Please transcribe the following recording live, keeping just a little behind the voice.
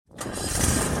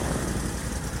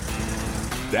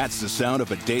That's the sound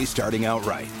of a day starting out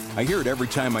right. I hear it every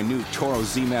time my new Toro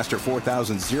Z-Master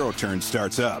 4000 zero-turn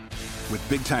starts up. With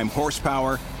big-time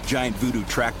horsepower, giant Voodoo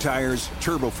track tires,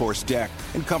 turbo-force deck,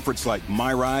 and comforts like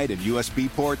MyRide and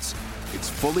USB ports, it's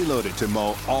fully loaded to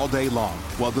mow all day long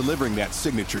while delivering that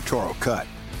signature Toro cut.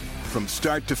 From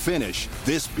start to finish,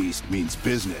 this beast means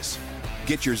business.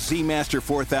 Get your Z-Master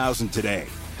 4000 today.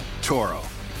 Toro.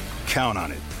 Count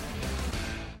on it.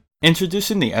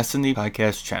 Introducing the S&D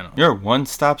Podcast channel, your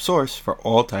one-stop source for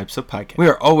all types of podcasts. We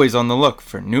are always on the look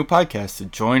for new podcasts to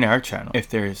join our channel. If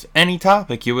there is any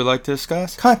topic you would like to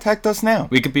discuss, contact us now.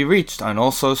 We can be reached on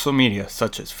all social media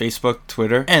such as Facebook,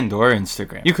 Twitter, and or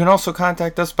Instagram. You can also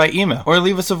contact us by email or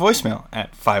leave us a voicemail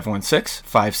at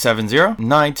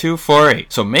 516-570-9248.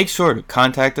 So make sure to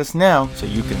contact us now so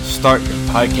you can start your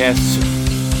podcast soon.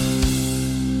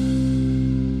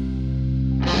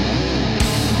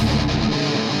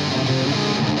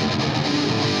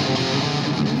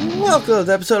 Welcome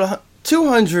to episode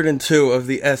 202 of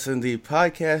the S&D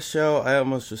Podcast Show. I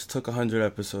almost just took 100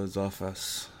 episodes off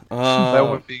us. That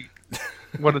would be...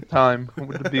 What a time.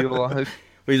 What a be alive.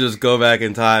 We just go back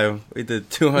in time. We did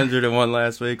 201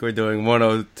 last week. We're doing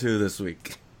 102 this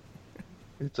week.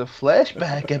 It's a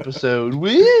flashback episode. Woo!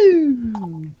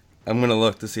 I'm going to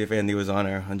look to see if Andy was on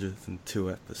our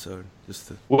 102 episode.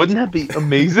 Wouldn't that be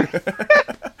amazing?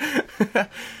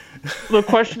 The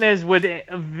question is, would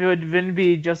Vin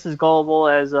be just as gullible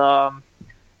as Joe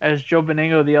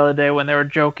Benigno the other day when they were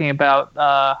joking about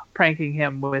pranking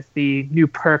him with the new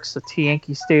perks at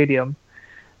Yankee Stadium?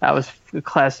 That was a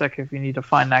classic. If you need to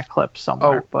find that clip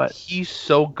somewhere, but he's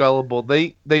so gullible.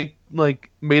 They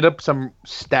like made up some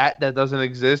stat that doesn't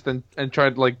exist and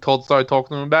tried started talking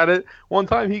to him about it. One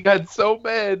time he got so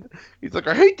mad. He's like,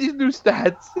 I hate these new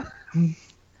stats.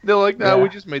 They're like, no, we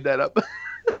just made that up.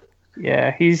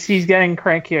 Yeah, he's getting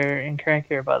crankier and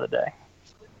crankier by the day.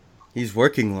 He's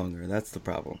working longer. That's the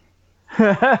problem.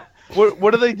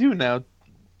 What do they do now?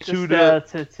 2 to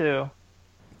 2.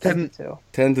 10 to 2.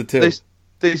 10 to 2.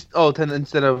 10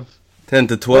 instead of 10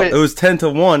 to 12. Wait. It was 10 to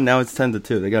 1. Now it's 10 to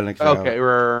 2. They got an extra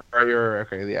hour.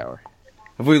 Okay, the hour.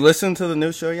 Have we listened to the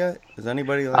new show yet? Has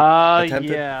anybody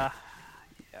attempted? Yeah.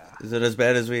 Is it as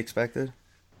bad as we expected?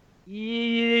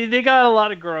 Yeah, they got a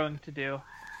lot of growing to do.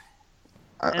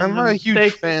 I'm not a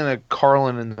huge fan of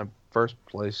Carlin in the first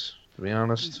place, to be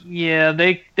honest. Yeah,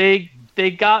 they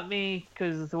got me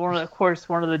because one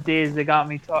of the days they got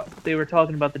me. They were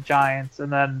talking about the Giants,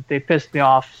 and then they pissed me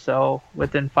off. So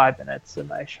within 5 minutes,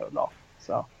 and I showed off.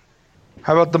 So,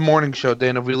 how about the morning show,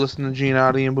 Dan? Have we listened to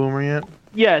Giannotti and Boomer yet?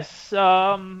 Yes,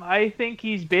 I think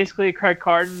he's basically a Craig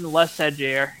Carton, less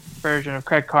edgier version of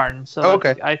Craig Carton. So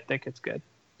okay. I think it's good.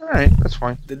 All right, that's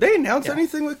fine. Did they announce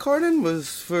anything with Carton?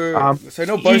 So I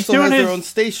know he's Barstool doing has their his- own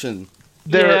station.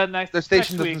 Their station next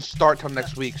doesn't week. start till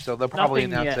next week, so they'll probably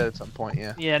Nothing announce yet. it at some point.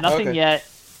 Yeah. Yeah, nothing Okay. yet.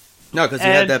 No, because he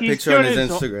had And that he's picture on doing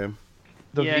his his Instagram.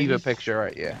 The Yeah, Viva he's- picture,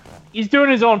 right? Yeah. He's doing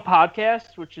his own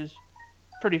podcast, which is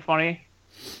pretty funny.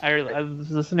 I was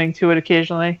listening to it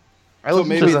occasionally. So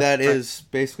maybe that is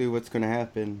basically what's going to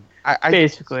happen.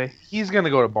 Basically, he's gonna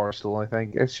go to Barstool. I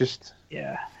think it's just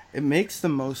yeah. It makes the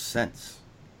most sense.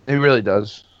 it really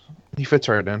does. He fits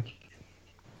right in.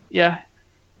 Yeah,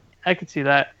 I could see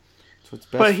that. So it's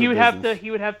best But for he would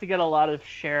business. have to get a lot of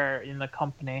share in the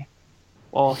company.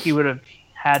 Well, he would have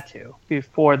had to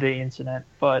before the incident,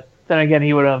 but then again,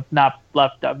 he would have not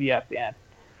left WFN.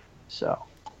 So,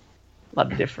 a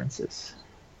lot of differences.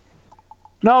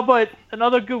 No, but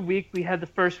another good week. We had the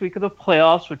first week of the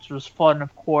playoffs, which was fun,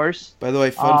 of course. By the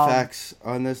way, fun facts.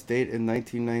 On this date in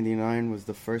 1999 was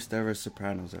the first ever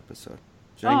Sopranos episode.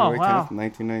 January 10th,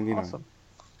 1999. Awesome.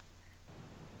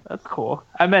 That's cool.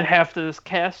 I met half of this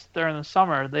cast during the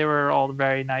summer. They were all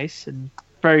very nice and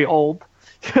very old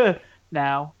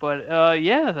now. But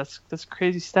yeah, that's a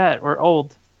crazy stat. Or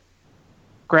old.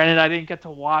 Granted, I didn't get to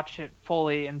watch it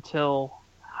fully until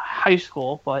high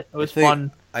school, but it was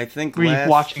fun. I think rewatching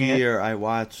last it. year I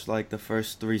watched like the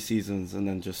first 3 seasons and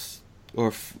then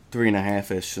or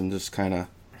 3.5-ish and just kind of...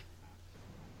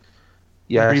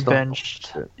 Yeah,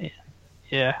 Rebinged.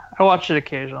 Yeah, I watch it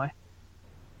occasionally.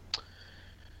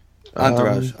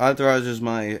 Entourage. Entourage is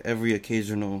my every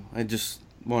occasional... I just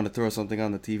want to throw something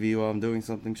on the TV while I'm doing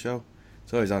something show.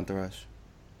 It's always Entourage.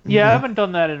 Yeah, I haven't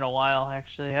done that in a while,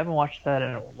 actually. I haven't watched that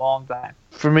in a long time.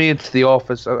 For me, it's The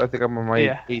Office. I think I'm on my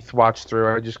Yeah. 8th watch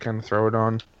through. I just kind of throw it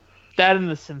on. That and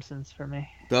The Simpsons for me.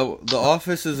 The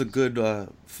Office is a good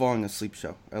falling asleep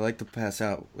show. I like to pass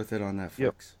out with it on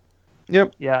Netflix.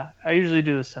 Yep. Yeah, I usually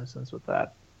do The Simpsons with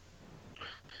that.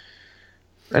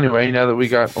 Anyway, now that we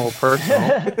got all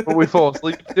personal, what we fall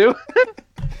asleep to.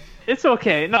 It's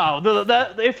okay. No,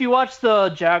 if you watch the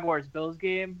Jaguars Bills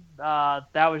game,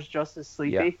 that was just as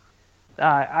sleepy.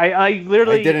 I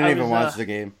literally I didn't even watch the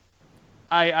game.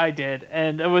 I did,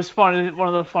 and it was funny. One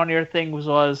of the funnier things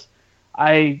was,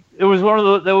 it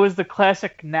was the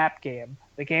classic nap game.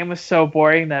 The game was so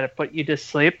boring that it put you to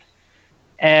sleep,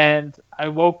 and I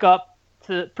woke up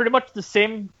to pretty much the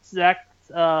same exact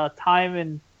time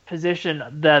and position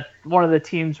that one of the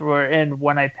teams were in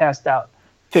when I passed out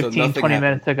 20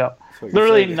 minutes ago.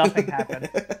 Literally nothing happened.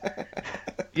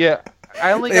 Yeah,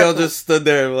 I only they all just stood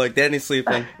there like Danny's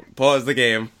sleeping. Pause the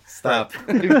game. Stop.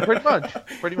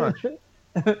 Pretty much.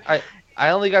 I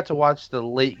only got to watch the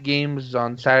late games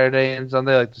on Saturday and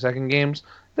Sunday, like the second games.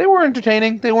 They were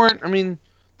entertaining. They weren't. I mean,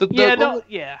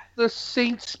 the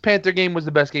Saints Panther game was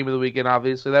the best game of the weekend.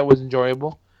 Obviously, that was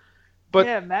enjoyable. But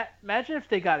imagine if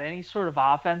they got any sort of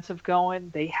offensive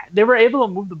going. They were able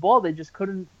to move the ball. They just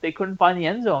couldn't find the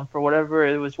end zone for whatever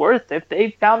it was worth. If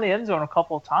they found the end zone a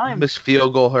couple of times, this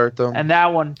field goal hurt them, and that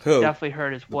one definitely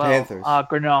hurt as well. The Panthers.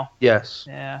 Grinnell. Yes.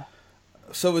 Yeah.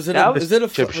 So was that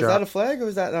a flag or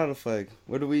was that not a flag?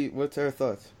 What's our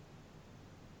thoughts?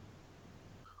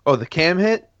 Oh, the Cam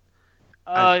hit?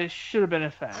 It should have been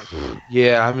a flag.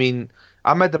 Yeah, I mean,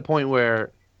 I'm at the point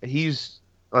where he's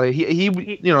like he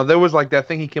there was like that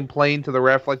thing he complained to the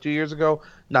ref like 2 years ago.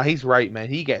 Nah, he's right, man.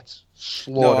 He gets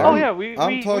slaughtered. We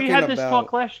had this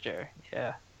talk last year.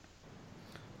 Yeah.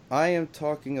 I am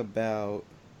talking about.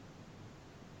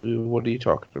 What are you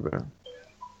talking about?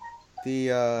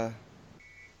 The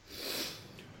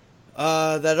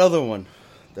that other one,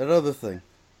 that other thing.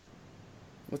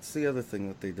 What's the other thing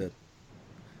that they did?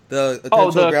 The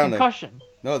intentional grounding. Concussion.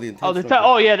 No, the intentional.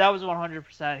 That was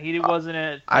 100%. He wasn't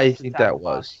it. I think that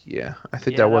was. Yeah, I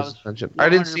think that was intentional. I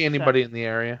didn't see anybody in the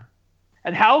area.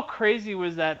 And how crazy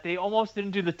was that? They almost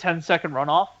didn't do the 10-second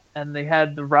runoff, and they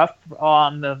had the ref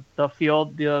on the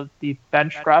field, the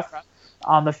bench ref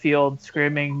on the field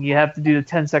screaming, "You have to do the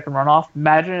 10-second runoff."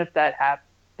 Imagine if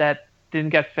that didn't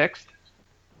get fixed.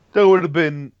 That would have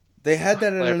been. They had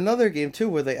that in another game too,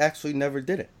 where they actually never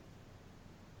did it.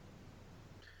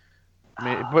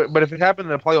 I mean, but if it happened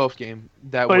in a playoff game,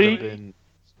 that would have been.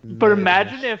 But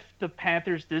imagine if the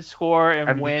Panthers did score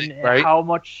and win, and how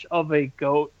much of a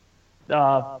goat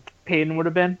Peyton would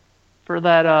have been for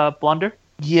that blunder.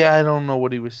 Yeah, I don't know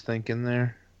what he was thinking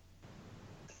there.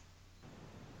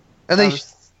 And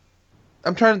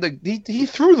I'm trying to think. He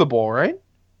threw the ball, right?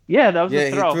 Yeah, that was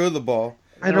a throw. Yeah, he threw the ball.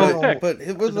 I know, but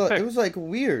it was like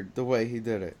weird the way he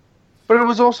did it. But it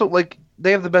was also like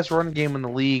they have the best run game in the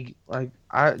league. Like,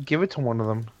 I give it to one of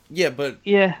them. Yeah, but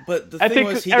the I thing think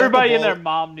was, everybody and their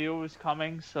mom knew it was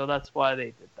coming, so that's why they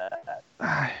did that.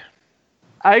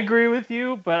 I agree with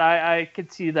you, but I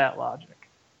could see that logic.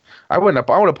 I would have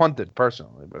punted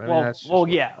personally, but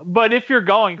yeah. But if you're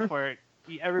going for it,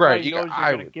 everybody knows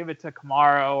you're going to give it to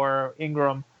Kamara or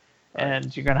Ingram,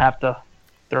 and you're going to have to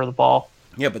throw the ball.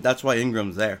 Yeah, but that's why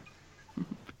Ingram's there.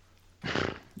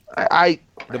 The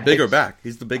bigger back.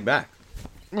 He's the big back.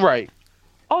 Right.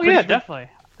 Oh yeah, definitely.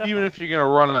 Even if you're gonna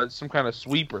run some kind of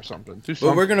sweep or something.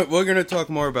 Well, we're gonna talk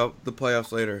more about the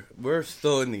playoffs later. We're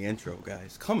still in the intro,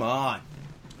 guys. Come on,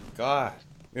 God,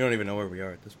 we don't even know where we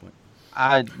are at this point.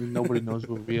 Nobody knows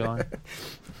where we are.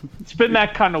 It's been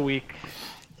that kind of week.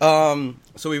 So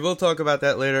we will talk about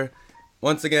that later.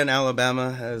 Once again,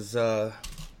 Alabama is the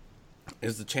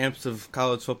champs of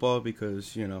college football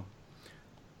because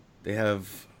they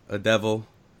have a devil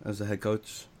as a head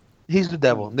coach. He's the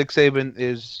devil. Nick Saban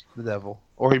is the devil,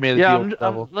 or he made a deal with the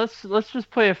devil. Let's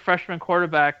just play a freshman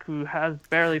quarterback who has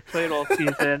barely played all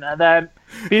season, and then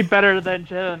be better than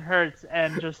Jalen Hurts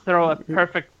and just throw a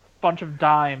perfect bunch of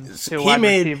dimes to wide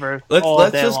receivers.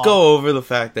 Let's just go over the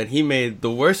fact that he made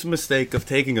the worst mistake of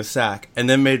taking a sack, and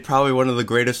then made probably one of the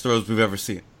greatest throws we've ever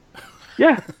seen.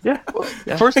 Yeah.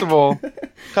 First of all,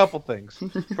 couple things.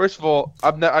 First of all,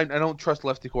 I don't trust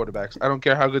lefty quarterbacks. I don't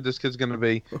care how good this kid's going to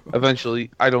be. Eventually,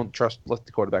 I don't trust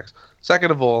lefty quarterbacks. Second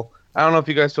of all, I don't know if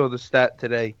you guys saw the stat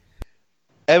today.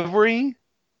 Every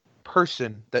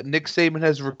person that Nick Saban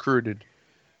has recruited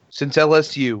since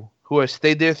LSU who has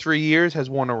stayed there 3 years has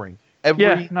won a ring.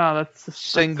 That's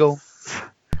single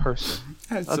person.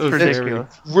 That's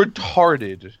ridiculous.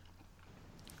 Retarded.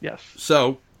 Yes.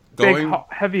 So. Big,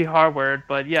 heavy hardware,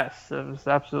 but yes, it was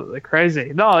absolutely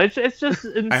crazy. No, it's just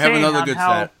insane. I have another good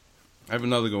stat. I have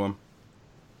another good one.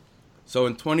 So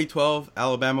in 2012,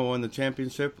 Alabama won the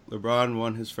championship. LeBron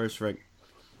won his first ring.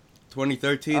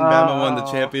 2013, Bama won the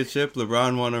championship.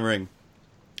 LeBron won a ring.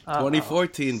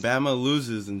 2014, Bama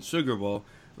loses in Sugar Bowl.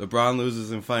 LeBron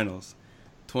loses in finals.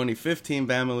 2015,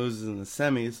 Bama loses in the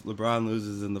semis. LeBron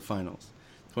loses in the finals.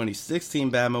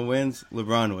 2016, Bama wins,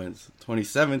 LeBron wins.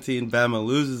 2017, Bama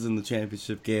loses in the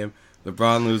championship game,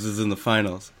 LeBron loses in the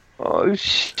finals. Oh,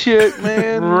 shit,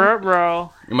 man.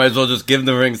 Bro. You might as well just give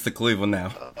the rings to Cleveland now.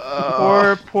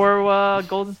 Poor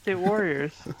Golden State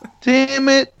Warriors. Damn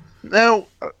it. Now,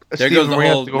 There goes the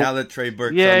whole, now that Trey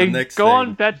Burke's on the Knicks go thing.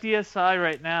 on BetDSI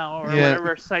right now, or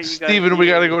whatever site you got. Steven, we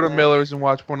gotta go to Miller's and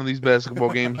watch one of these basketball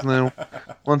games now.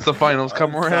 Once the finals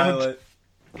come around.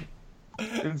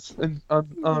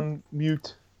 On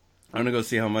mute. I'm gonna go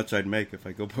see how much I'd make if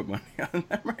I go put money on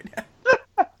them right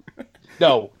now.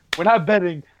 No, we're not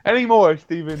betting anymore,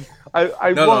 Steven. No,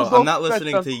 I'm not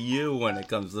listening to you when it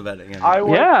comes to betting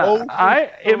anymore.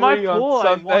 In my pool,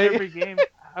 I won every game.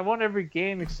 I won every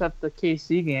game except the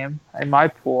KC game in my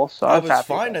pool. So I was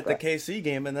fine at the KC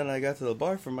game, and then I got to the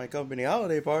bar for my company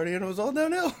holiday party, and it was all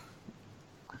downhill.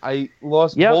 I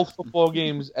lost both football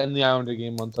games and the Islander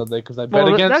game on Sunday because I bet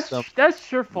against them. That's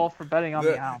your fault for betting on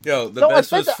the Islanders. Yo, the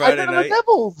best was Friday night. I bet on the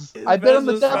Devils. I bet on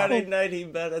the Devils. Friday night,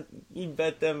 he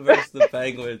bet them versus the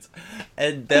Penguins,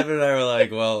 and Devin and I were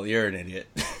like, "Well, you're an idiot."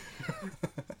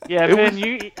 Yeah,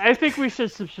 Ben, I think we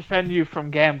should suspend you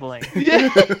from gambling. Yeah.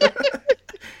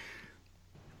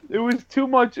 It was too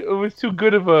much. It was too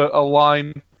good of a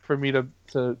line for me to.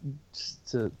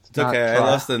 It's okay. I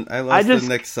lost the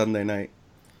next Sunday night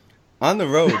on the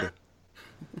road.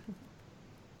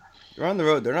 You're on the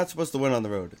road. They're not supposed to win on the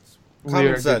road. It's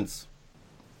common sense.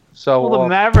 So the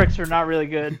Mavericks are not really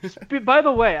good. By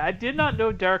the way, I did not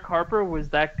know Derek Harper was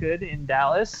that good in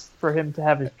Dallas for him to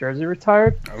have his jersey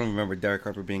retired. I don't remember Derek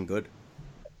Harper being good.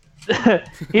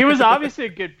 He was obviously a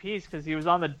good piece because he was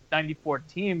on the 94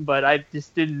 team, but I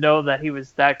just didn't know that he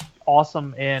was that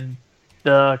awesome in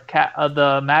the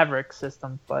Maverick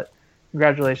system. But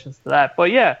congratulations to that.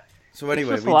 But yeah. So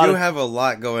anyway, we do have a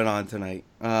lot going on tonight.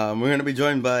 We're going to be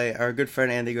joined by our good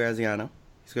friend Andy Graziano.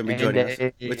 He's going to be joining us,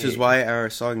 which is why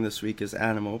our song this week is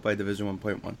Animal by Division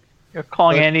 1.1. You're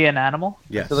calling Andy an animal?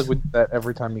 Yes. I feel like we do that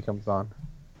every time he comes on.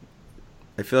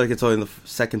 I feel like it's only the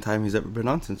second time he's ever been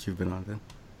on since you've been on, Ben.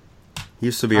 He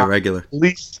used to be a regular. At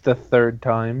least the third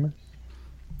time.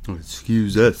 Oh,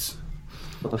 excuse us.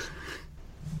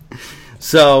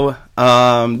 So,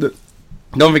 don't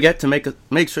forget to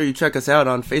make sure you check us out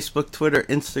on Facebook, Twitter,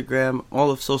 Instagram,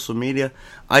 all of social media,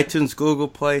 iTunes, Google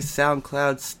Play,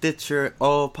 SoundCloud, Stitcher,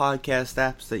 all podcast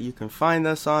apps that you can find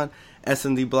us on,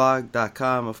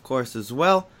 sndblog.com, of course, as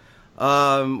well.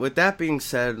 With that being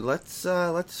said,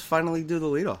 let's finally do the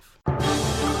leadoff.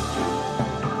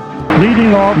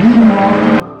 Leading off.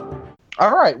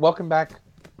 All right, welcome back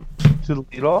to the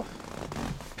leadoff.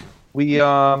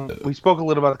 We spoke a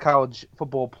little about the college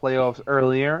football playoffs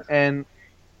earlier, and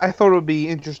I thought it would be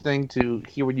interesting to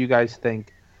hear what you guys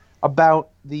think about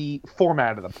the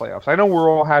format of the playoffs. I know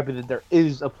we're all happy that there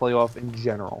is a playoff in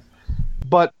general,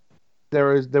 but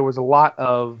there was a lot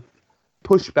of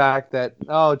pushback that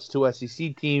it's two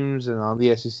SEC teams and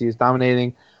the SEC is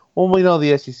dominating. Well, we know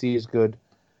the SEC is good.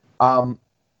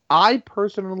 I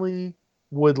personally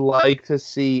would like to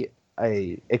see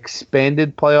a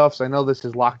expanded playoffs. I know this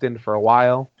is locked in for a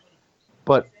while,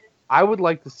 but I would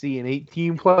like to see an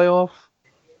 8-team playoff.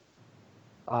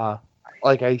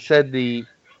 Like I said, the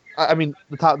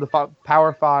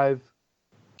Power 5,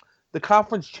 the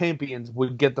conference champions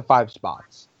would get the 5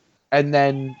 spots, and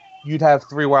then you'd have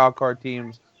 3 wildcard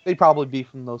teams. They'd probably be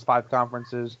from those 5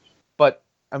 conferences, but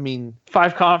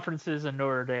 5 conferences in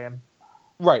Notre Dame.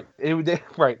 Right.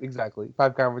 Right, exactly.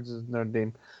 5 conferences in Notre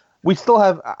Dame. We still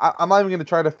have... I'm not even going to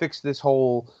try to fix this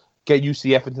whole get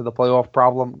UCF into the playoff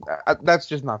problem. That's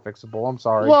just not fixable. I'm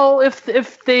sorry. Well, if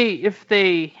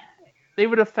they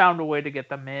would have found a way to get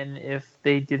them in if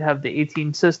they did have the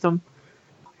 18 system.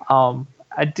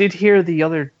 I did hear the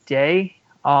other day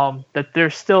that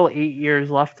there's still 8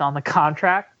 years left on the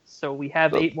contract, so we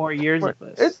have 8 more years of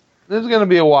this. This is going to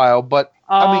be a while, but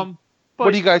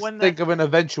what do you guys think of an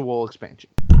eventual expansion?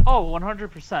 Oh,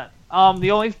 100%.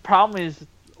 The only problem is,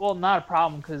 well, not a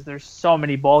problem because there's so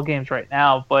many ball games right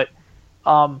now, but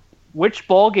which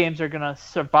ball games are going to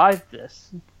survive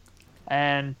this?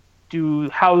 And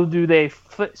how do they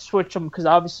switch them? Because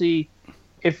obviously,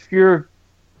 if your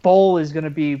bowl is going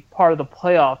to be part of the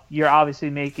playoff, you're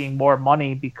obviously making more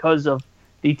money because of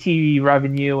the TV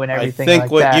revenue and everything like that. I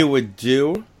think what you would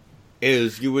do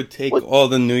is you would take all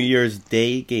the New Year's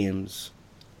Day games.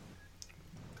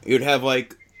 You'd have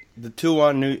like the 2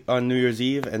 on New Year's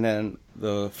Eve and then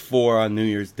the 4 on New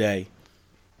Year's Day.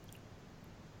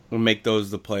 We'll make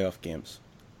those the playoff games.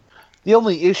 The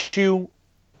only issue,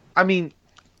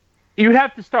 you'd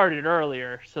have to start it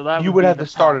earlier, so that you would have to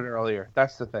start it earlier.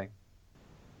 That's the thing,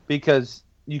 because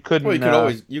you couldn't.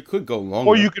 Well, you could go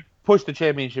longer, push the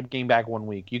championship game back 1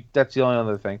 week. That's the only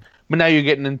other thing. But now you're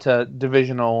getting into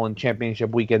divisional and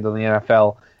championship weekends on the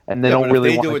NFL, and they don't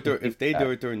really want if they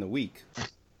do it during the week.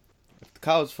 If the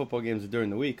college football games are during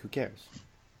the week, who cares?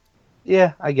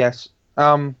 Yeah, I guess.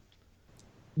 The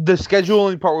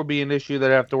scheduling part would be an issue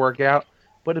that I have to work out.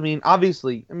 But, I mean,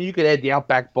 obviously, you could add the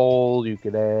Outback Bowl. You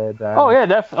could add...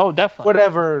 definitely.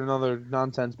 Whatever other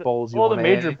nonsense bowls you want all to the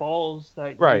add. major bowls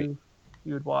that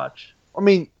you would watch. I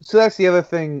mean, so that's the other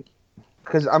thing,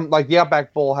 because the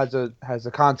Outback Bowl has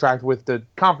a contract with the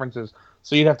conferences,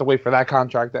 so you'd have to wait for that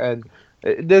contract to end.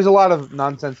 There's a lot of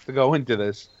nonsense to go into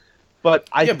this, but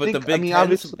the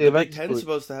Big Ten is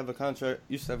supposed to have a contract.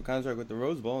 Used to have a contract with the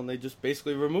Rose Bowl, and they just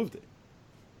basically removed it.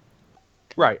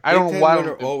 Right. I don't know why.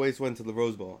 Always went to the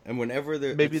Rose Bowl, and whenever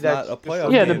it's that's not a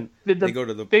playoff game, they go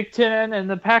to the Big Ten and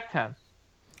the Pac-10.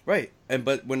 Right,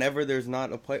 but whenever there's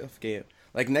not a playoff game,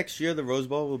 like next year, the Rose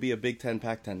Bowl will be a Big Ten,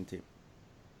 Pac-10 team.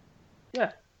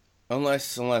 Yeah. Unless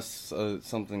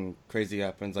something crazy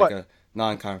happens, like a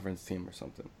non-conference team or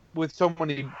something. With so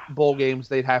many bowl games,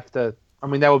 they'd have to. I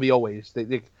mean, that would be always.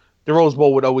 The Rose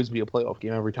Bowl would always be a playoff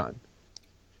game every time.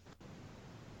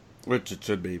 Which it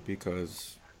should be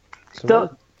because.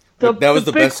 That was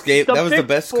the best game. That was the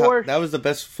best. That was the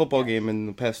best football game in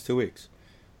the past 2 weeks.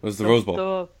 It was the Rose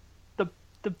Bowl.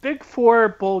 The Big Four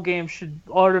bowl games should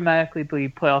automatically be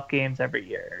playoff games every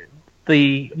year.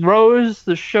 The Rose,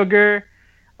 the Sugar,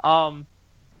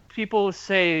 people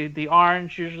say the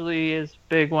Orange usually is a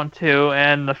big one too,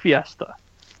 and the Fiesta.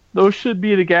 Those should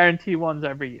be the guaranteed ones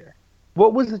every year.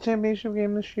 What was the championship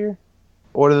game this year?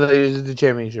 Or is it the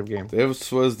championship game? It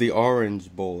was the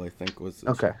Orange Bowl, I think.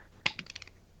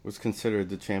 Was considered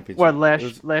the championship. What,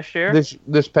 last year?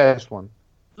 This past one.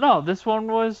 No, this one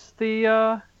was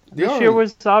this year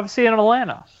was obviously in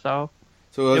Atlanta, so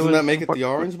doesn't that make it the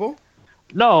Orange Bowl?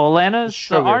 No,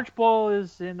 the Orange Bowl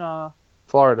is in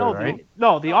Florida, right?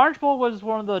 The Orange Bowl was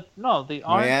one of the the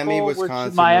Orange Miami, Bowl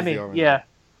Wisconsin, Miami, was the yeah.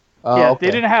 Okay.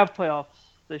 They didn't have playoffs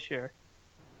this year.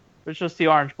 It was just the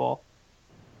Orange Bowl.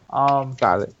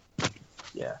 Got it.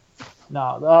 Yeah.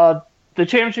 No, the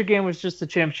championship game was just the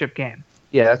championship game.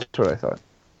 Yeah, that's what I thought.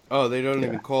 Oh, they don't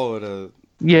even call it a.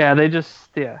 Yeah, they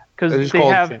just because they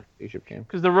have championship game.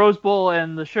 Because the Rose Bowl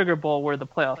and the Sugar Bowl were the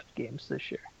playoff games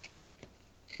this year.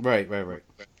 Right.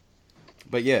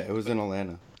 But yeah, it was in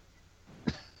Atlanta.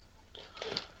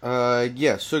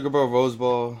 Sugar Bowl, Rose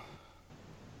Bowl,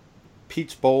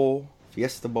 Peach Bowl,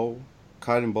 Fiesta Bowl,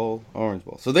 Cotton Bowl, Orange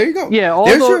Bowl. So there you go. Yeah, all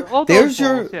those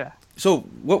bowls, yeah. So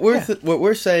what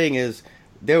we're saying is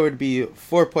there would be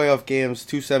 4 playoff games,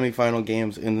 2 semifinal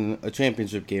games, and a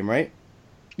championship game, right?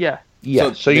 Yeah.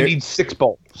 Yeah. So you need 6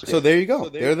 bowls. So there you go.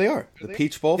 There they are. The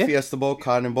Peach Bowl, Fiesta Bowl,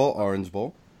 Cotton Bowl, Orange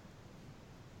Bowl,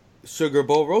 Sugar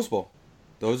Bowl, Rose Bowl.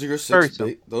 Those are your 6.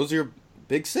 Those are your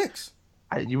big 6.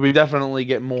 You would definitely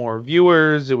get more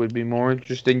viewers. It would be more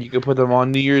interesting. You could put them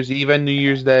on New Year's Eve and New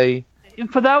Year's Day.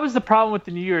 But that was the problem with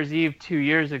the New Year's Eve 2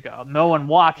 years ago. No one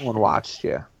watched. No one watched,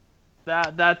 yeah.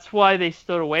 That's why they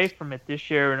stood away from it this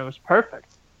year, and it was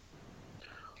perfect.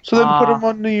 So then put them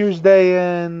on New Year's Day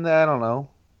and, I don't know,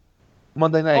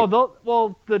 Monday night. The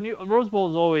Rose Bowl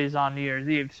is always on New Year's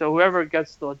Eve, so whoever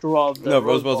gets the draw of the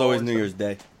Rose Bowl is always New Year's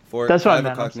Day. That's what I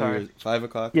meant. I'm sorry. 5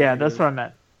 o'clock. Yeah, that's what I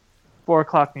meant. 4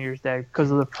 o'clock New Year's Day because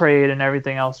of the parade and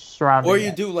everything else surrounding it. Or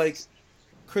you do like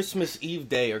Christmas Eve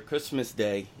Day or Christmas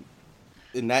Day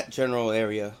in that general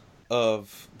area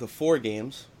of the 4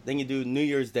 games. Then you do New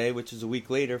Year's Day, which is a week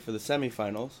later for the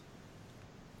semifinals.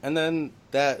 And then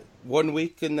that 1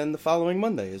 week, and then the following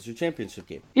Monday is your championship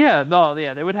game.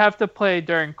 They would have to play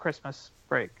during Christmas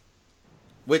break.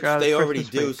 Which they already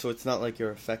do, so it's not like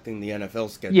you're affecting the NFL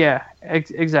schedule. Yeah,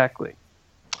 exactly.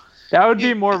 That would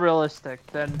be more realistic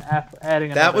than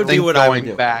adding. That would be what I would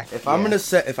do. If I'm gonna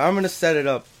set it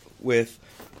up with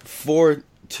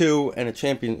 4-2 and a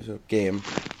championship game,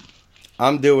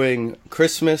 I'm doing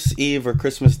Christmas Eve or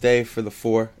Christmas Day for the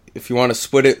 4. If you want to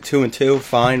split it 2 and 2,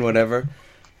 fine, whatever.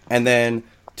 And then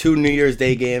 2 New Year's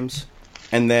Day games,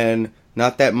 and then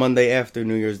not that Monday after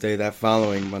New Year's Day, that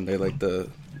following Monday, like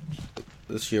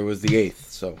this year was the 8th.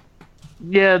 So.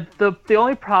 Yeah, the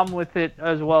only problem with it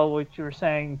as well, which you were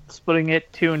saying, splitting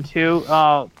it 2 and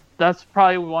 2, that's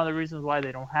probably one of the reasons why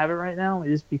they don't have it right now,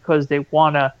 is because they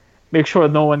want to make sure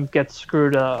no one gets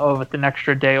screwed with an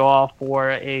extra day off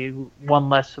or one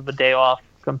less of a day off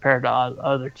compared to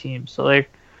other teams. So they're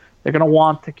going to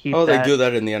want to keep that. They do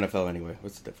that in the NFL anyway.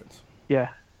 What's the difference? Yeah.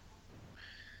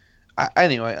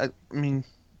 Anyway, I mean,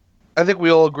 I think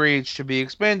we all agree it should be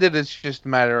expanded. It's just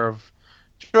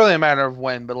it's really a matter of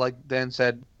when, but like Dan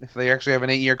said, if they actually have an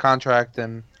 8-year contract,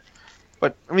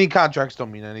 but I mean, contracts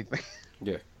don't mean anything.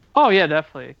 Yeah. Oh yeah,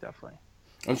 definitely.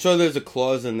 I'm sure there's a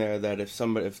clause in there that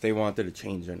if they wanted to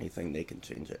change anything, they can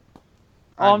change it.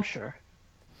 Oh, I'm sure.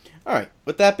 All right.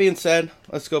 With that being said,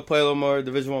 let's go play a little more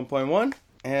Division 1.1,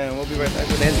 and we'll be right back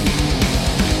with Andy.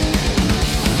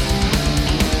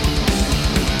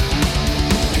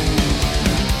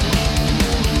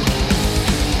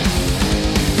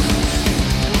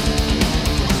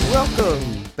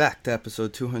 Welcome back to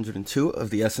episode 202 of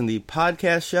the S&D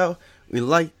Podcast Show. We'd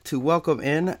like to welcome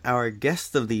in our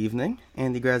guest of the evening,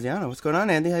 Andy Graziano. What's going on,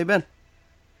 Andy? How you been?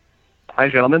 Hi,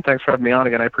 gentlemen. Thanks for having me on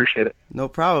again. I appreciate it. No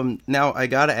problem. Now, I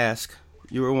gotta ask,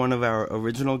 you were one of our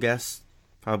original guests,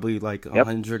 probably like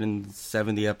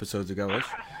 170 episodes ago.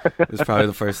 It was probably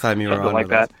the first time you were on like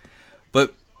with us. that.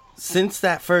 But since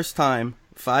that first time,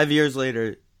 5 years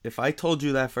later, if I told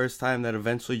you that first time that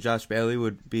eventually Josh Bailey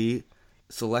would be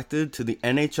selected to the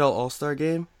NHL All-Star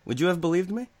Game, would you have believed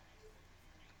me?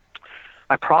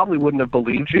 I probably wouldn't have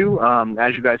believed you.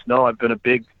 As you guys know, I've been a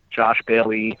big Josh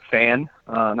Bailey fan.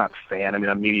 Not fan. I mean,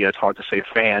 on media, it's hard to say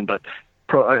fan, but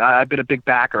I've been a big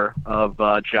backer of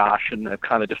Josh, and I've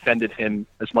kind of defended him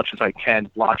as much as I can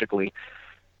logically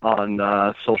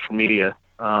on social media.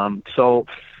 So,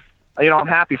 I'm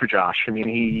happy for Josh. I mean,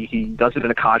 he does it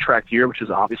in a contract year, which is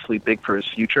obviously big for his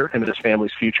future, him and his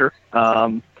family's future.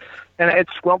 And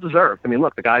it's well-deserved. I mean,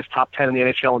 look, the guy's top 10 in the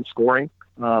NHL in scoring.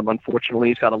 Unfortunately,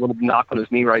 he's got a little knock on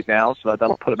his knee right now, so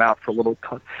that'll put him out for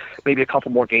maybe a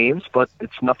couple more games, but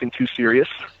it's nothing too serious.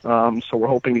 So we're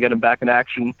hoping to get him back in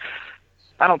action.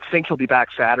 I don't think he'll be back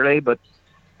Saturday, but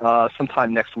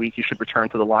sometime next week he should return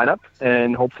to the lineup,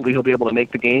 and hopefully he'll be able to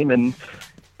make the game and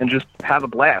just have a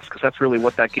blast, because that's really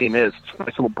what that game is. It's a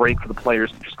nice little break for the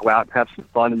players to just go out and have some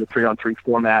fun in the 3-on-3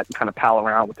 format and kind of pal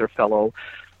around with their fellow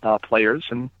players.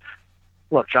 And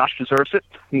look, Josh deserves it.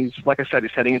 He's, like I said,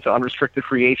 he's heading into unrestricted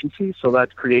free agency, so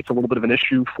that creates a little bit of an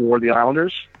issue for the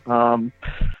Islanders.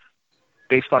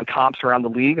 Based on comps around the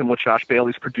league and what Josh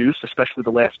Bailey's produced, especially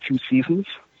the last 2 seasons,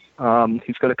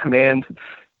 he's going to command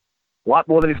a lot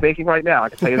more than he's making right now, I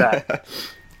can tell you that.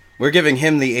 We're giving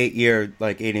him the 8-year,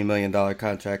 like $80 million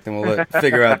contract, and we'll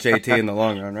figure out JT in the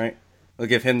long run, right? We'll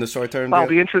give him the short-term deal. I'll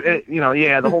be interested.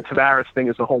 The whole Tavares thing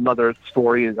is a whole other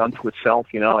story unto itself.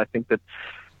 I think that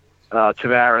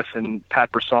Tavares and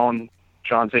Pat Brisson,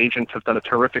 John's agent, have done a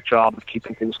terrific job of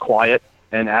keeping things quiet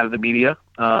and out of the media.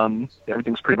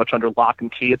 Everything's pretty much under lock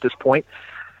and key at this point.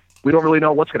 We don't really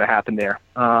know what's going to happen there.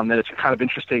 And it's kind of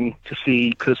interesting to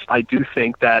see, because I do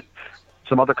think that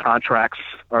some other contracts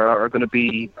are going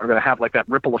to have like that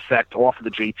ripple effect off of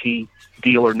the JT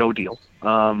deal or no deal.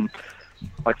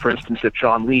 Like, for instance, if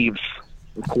John leaves,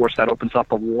 of course, that opens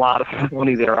up a lot of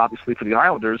money there, obviously, for the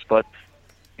Islanders, but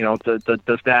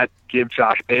does that give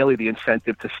Josh Bailey the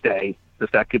incentive to stay? Does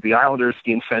that give the Islanders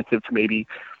the incentive to maybe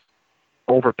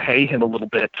overpay him a little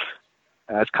bit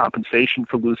as compensation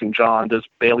for losing John? Does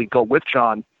Bailey go with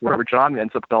John wherever John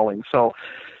ends up going? So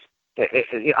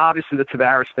obviously the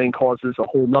Tavares thing causes a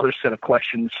whole other set of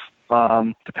questions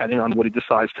depending on what he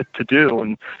decides to do.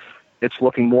 And it's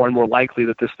looking more and more likely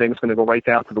that this thing's going to go right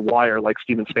down to the wire like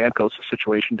Steven Stamkos'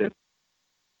 situation did.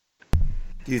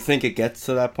 Do you think it gets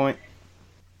to that point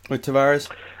with Tavares?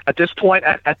 At this point,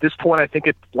 I think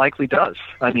it likely does.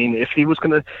 I mean, if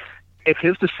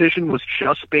his decision was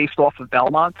just based off of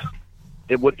Belmont,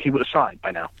 he would have signed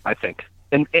by now, I think.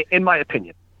 In my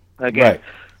opinion. Again, right.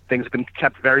 Things have been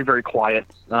kept very, very quiet.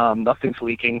 Nothing's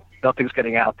leaking. Nothing's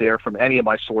getting out there from any of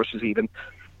my sources even.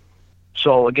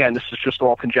 So again, this is just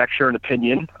all conjecture and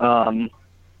opinion.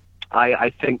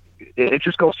 I think it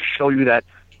just goes to show you that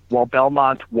while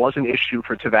Belmont was an issue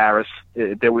for Tavares,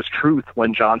 there was truth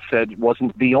when John said it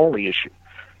wasn't the only issue.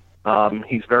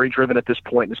 He's very driven at this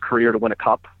point in his career to win a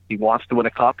cup. He wants to win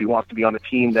a cup. He wants to be on a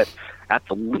team that, at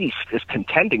the least, is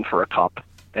contending for a cup.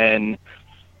 And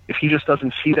if he just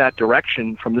doesn't see that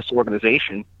direction from this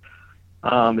organization,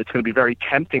 it's going to be very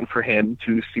tempting for him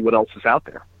to see what else is out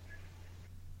there.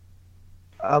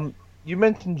 You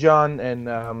mentioned John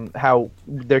and how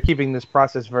they're keeping this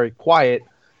process very quiet.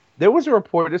 There was a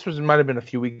report, might have been a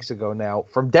few weeks ago now,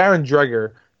 from Darren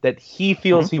Dreger that he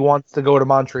feels he wants to go to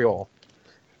Montreal.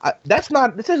 This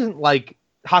isn't like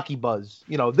hockey buzz.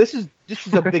 This is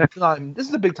a big time. This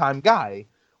is a big time guy.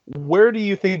 Where do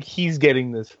you think he's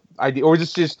getting this idea, or is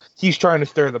this just he's trying to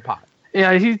stir the pot?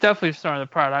 Yeah, he's definitely stirring the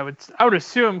pot. I would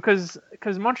assume because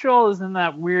Montreal is in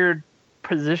that weird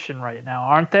position right now,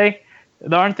 aren't they?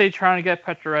 Aren't they trying to get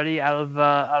Pacioretty out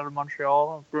of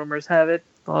Montreal? Rumors have it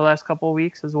the last couple of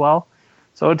weeks as well.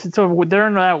 So they're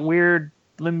in that weird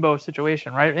limbo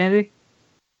situation, right, Andy?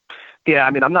 Yeah,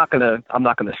 I mean, I'm not gonna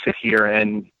sit here,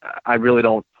 and I really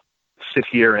don't sit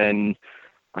here and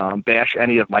bash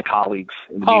any of my colleagues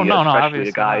in the Oh, media,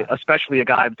 no, especially a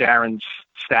guy of Darren's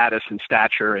status and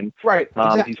stature, and Right.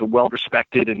 Exactly. he's a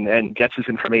well-respected and gets his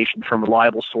information from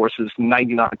reliable sources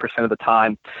 99% of the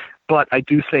time. But I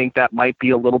do think that might be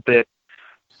a little bit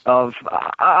of,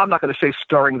 I'm not going to say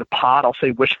stirring the pot, I'll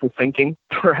say wishful thinking,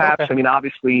 perhaps. Okay. I mean,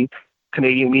 obviously,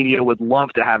 Canadian media would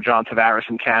love to have John Tavares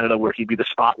in Canada, where he'd be the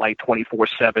spotlight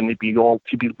 24/7. He'd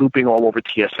be looping all over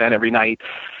TSN every night.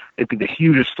 It'd be the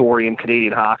hugest story in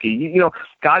Canadian hockey. You know,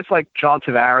 guys like John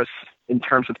Tavares, in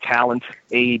terms of talent,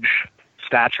 age,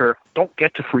 stature, don't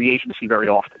get to free agency very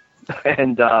often.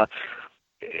 And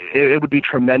it would be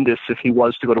tremendous if he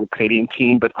was to go to a Canadian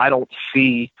team, but I don't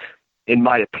see, in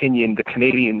my opinion, the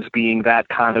Canadians being that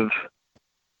kind of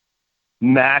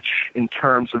match in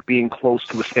terms of being close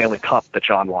to a Stanley Cup that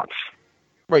John wants.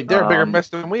 Right. They're a bigger mess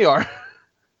than we are.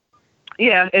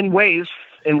 Yeah, in ways.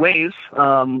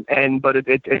 But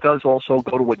it does also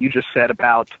go to what you just said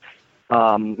about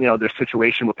their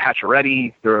situation with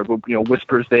Pacioretty. There are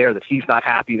whispers there that he's not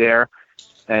happy there,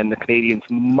 and the Canadians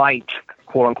might,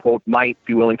 quote unquote,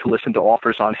 be willing to listen to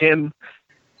offers on him.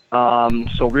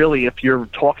 So really, if you're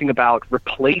talking about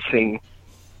replacing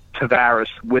Tavares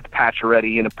with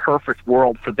Pacioretty in a perfect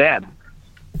world for them,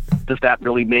 does that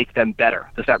really make them better?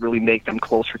 Does that really make them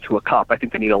closer to a cup? I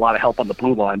think they need a lot of help on the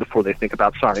blue line before they think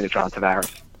about signing to John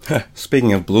Tavares.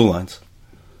 Speaking of blue lines.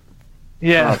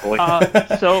 Yeah. Oh,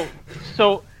 boy.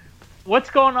 So what's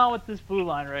going on with this blue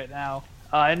line right now?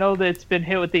 I know that it's been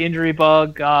hit with the injury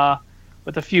bug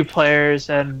with a few players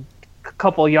and a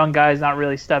couple of young guys not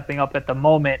really stepping up at the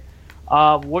moment.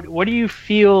 What do you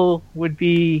feel would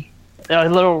be a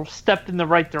little step in the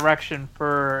right direction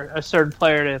for a certain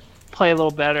player to play a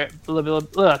little better? Play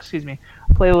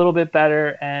a little bit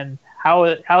better, and how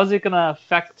is it going to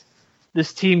affect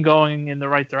this team going in the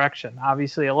right direction?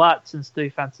 Obviously, a lot, since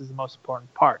defense is the most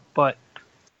important part. But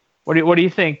what do you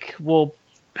think will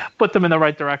put them in the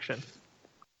right direction?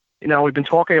 We've been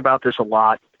talking about this a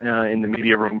lot in the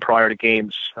media room prior to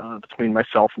games between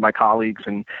myself and my colleagues,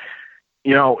 and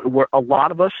a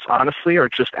lot of us, honestly, are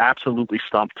just absolutely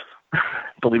stumped.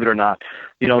 Believe it or not,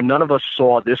 none of us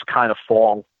saw this kind of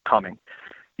fall coming.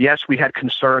 Yes, we had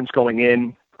concerns going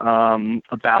in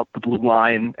about the blue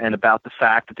line and about the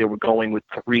fact that they were going with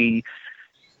three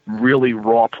really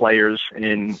raw players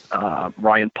in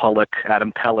Ryan Pulock,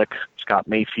 Adam Pelech, Scott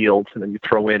Mayfield, and then you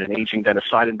throw in an aging Dennis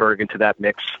Seidenberg into that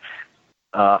mix,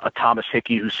 a Thomas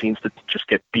Hickey who seems to just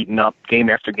get beaten up game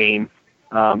after game.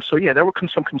 So yeah, there were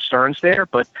some concerns there,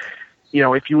 but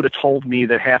if you would have told me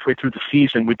that halfway through the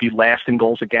season we'd be last in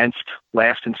goals against,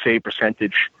 last in save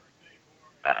percentage,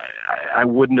 I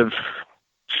wouldn't have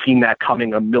seen that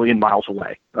coming a million miles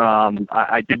away.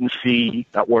 I didn't see,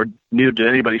 or neither did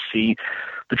anybody see,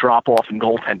 the drop-off in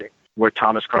goaltending, where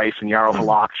Thomas Greiss and Jaro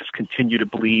Halak just continue to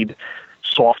bleed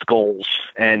soft goals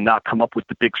and not come up with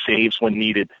the big saves when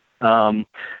needed. I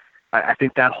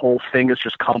think that whole thing has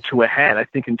just come to a head. I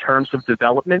think in terms of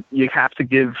development, you have to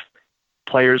give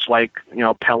players like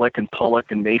Pelech and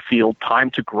Pulock and Mayfield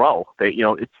time to grow.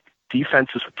 Defense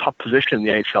is a tough position in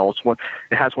the NHL.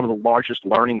 It has one of the largest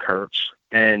learning curves,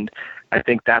 and I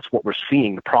think that's what we're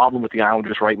seeing. The problem with the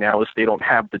Islanders right now is they don't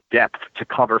have the depth to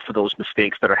cover for those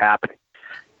mistakes that are happening.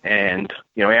 And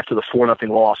after the 4-0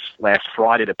 loss last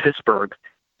Friday to Pittsburgh,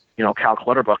 Cal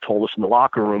Clutterbuck told us in the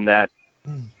locker room that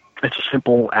it's as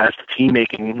simple as the team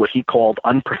making what he called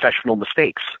unprofessional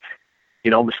mistakes.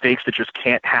 Mistakes that just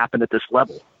can't happen at this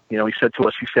level. He said to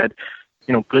us,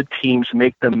 good teams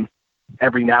make them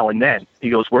every now and then. He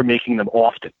goes, we're making them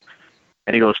often.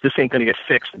 And he goes, this ain't going to get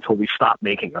fixed until we stop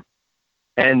making them.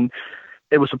 And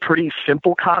it was a pretty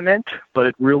simple comment, but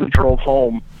it really drove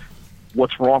home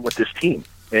what's wrong with this team.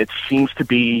 It seems to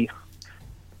be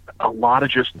a lot of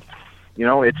just,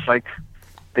 it's like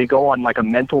they go on like a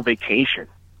mental vacation,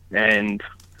 and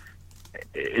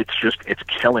it's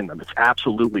killing them. It's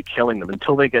absolutely killing them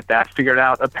until they get that figured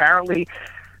out. Apparently,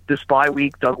 this bye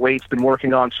week, Doug Wade's been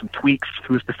working on some tweaks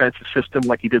to his defensive system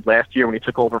like he did last year when he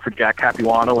took over for Jack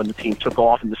Capuano and the team took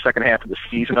off in the second half of the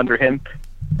season under him.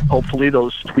 Hopefully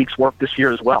those tweaks work this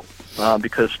year as well,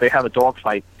 because they have a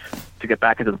dogfight to get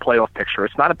back into the playoff picture.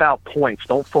 It's not about points.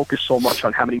 Don't focus so much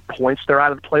on how many points they're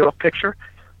out of the playoff picture.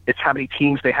 It's how many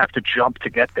teams they have to jump to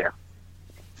get there.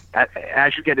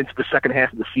 As you get into the second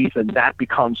half of the season, that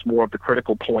becomes more of the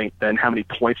critical point than how many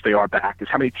points they are back. Is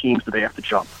how many teams do they have to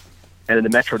jump? And in the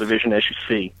Metro Division, as you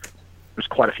see, there's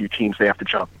quite a few teams they have to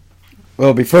jump.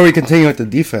 Well, before we continue with the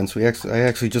defense, I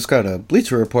actually just got a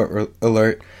Bleacher Report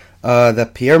alert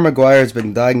that Pierre Maguire has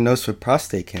been diagnosed with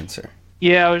prostate cancer.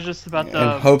 Yeah, I was just about to...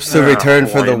 And hopes to return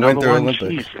for the Winter one,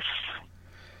 Olympics. Jesus.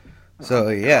 So,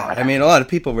 yeah, I mean, a lot of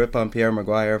people rip on Pierre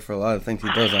Maguire for a lot of things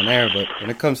he does on air, but when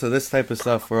it comes to this type of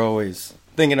stuff, we're always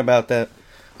thinking about that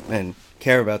and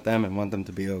care about them and want them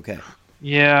to be okay.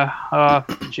 Yeah,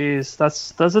 geez,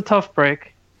 that's a tough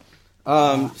break.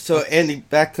 So, Andy,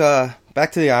 back to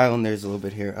the Islanders a little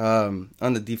bit here.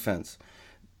 On the defense,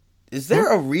 is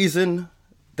there a reason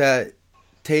that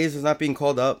Taves is not being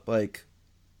called up? Like,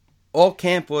 all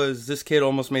camp was this kid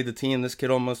almost made the team, this kid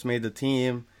almost made the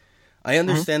team. I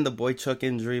understand the Boychuk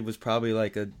injury was probably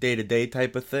like a day-to-day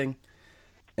type of thing.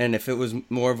 And if it was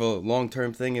more of a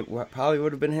long-term thing, it probably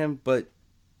would have been him. But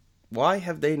why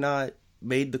have they not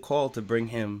made the call to bring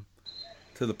him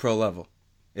to the pro level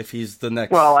if he's the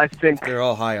next? Well, I think they're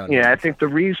all high on him. Yeah, I think the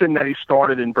reason that he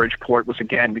started in Bridgeport was,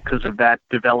 again, because of that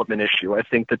development issue. I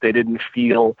think that they didn't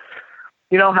feel,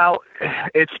 you know, how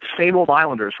it's the same old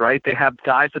Islanders, right? They have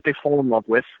guys that they fall in love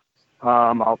with.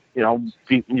 Vis-a-vis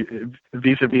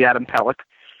Adam Pelech,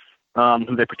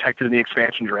 who they protected in the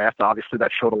expansion draft. Obviously,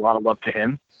 that showed a lot of love to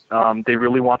him. They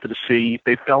really wanted to see.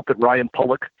 They felt that Ryan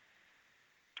Pulock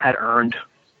had earned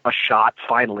a shot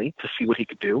finally to see what he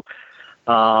could do,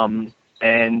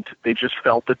 and they just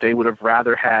felt that they would have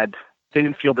rather had. They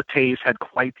didn't feel that Taves had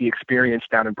quite the experience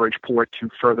down in Bridgeport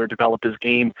to further develop his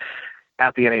game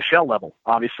at the NHL level.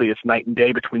 Obviously, it's night and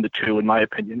day between the two, in my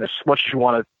opinion. As much as you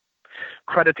want to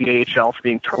credit the AHL for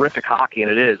being terrific hockey,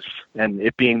 and it is, and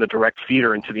it being the direct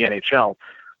feeder into the NHL,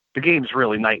 the game's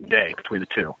really night and day between the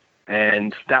two.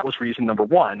 And that was reason number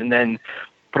one. And then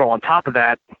put on top of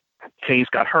that,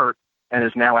 Taves got hurt and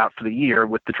is now out for the year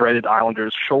with the dreaded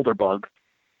Islanders shoulder bug.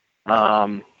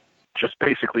 Just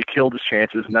basically killed his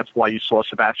chances, and that's why you saw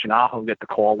Sebastian Aho get the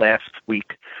call last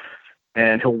week.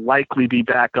 And he'll likely be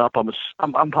back up.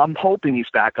 I'm hoping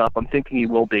he's back up. I'm thinking he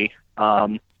will be.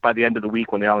 By the end of the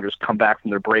week when the Islanders come back from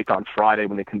their break on Friday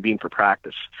when they convene for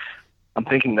practice. I'm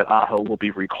thinking that Aho will be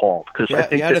recalled. I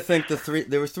think you had to think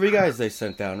there were three guys they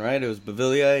sent down, right? It was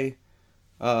Beauvillier,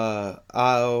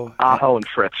 Aho, and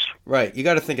Fritz. Right. You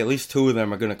got to think at least two of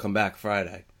them are going to come back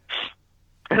Friday.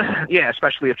 Yeah,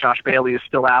 especially if Josh Bailey is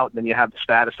still out, and then you have the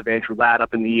status of Andrew Ladd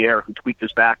up in the air, who tweaked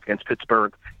his back against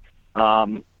Pittsburgh.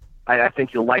 I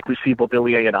think you'll likely see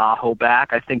Beauvillier and Aho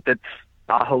back. I think that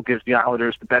Aho gives the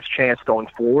Islanders the best chance going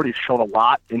forward. He's shown a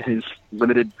lot in his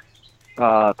limited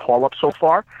call-up so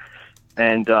far,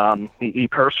 and he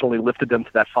personally lifted them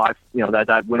to that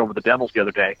that win over the Devils the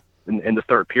other day in the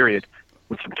third period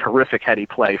with some terrific heady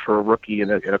play for a rookie in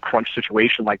a crunch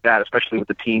situation like that, especially with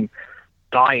the team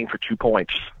dying for 2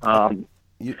 points.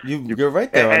 You're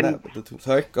right there on that.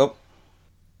 Sorry, go.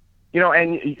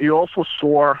 And you also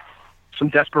saw some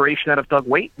desperation out of Doug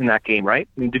Weight in that game, right?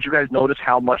 I mean, did you guys notice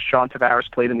how much John Tavares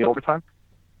played in the overtime?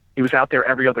 He was out there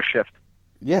every other shift.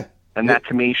 Yeah. And that,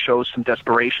 to me, shows some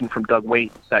desperation from Doug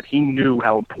Weight, that he knew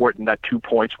how important that 2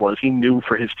 points was. He knew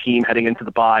for his team heading into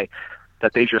the bye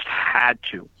that they just had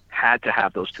to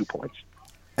have those 2 points.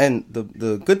 And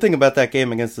the good thing about that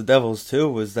game against the Devils, too,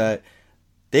 was that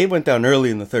they went down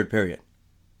early in the third period.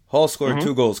 Hall scored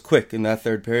 2 goals quick in that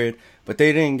third period, but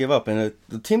they didn't give up. And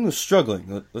the team was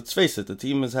struggling. Let's face it, the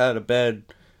team has had a bad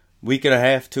week and a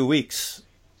half, 2 weeks.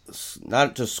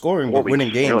 Not just scoring, but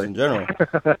winning games really in general.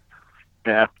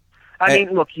 Yeah. I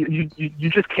mean, look, you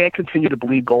just can't continue to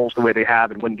bleed goals the way they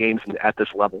have and win games at this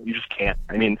level. You just can't.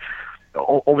 I mean,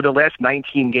 over the last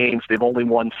 19 games, they've only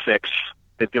won 6.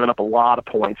 They've given up a lot of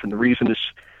points, and the reason is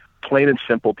plain and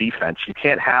simple defense. You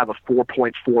can't have a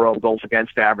 4.40 goals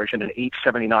against average and an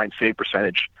 879 save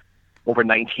percentage over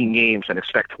 19 games and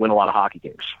expect to win a lot of hockey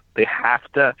games. They have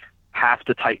to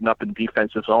tighten up in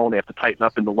defensive zone. They have to tighten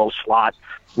up in the low slot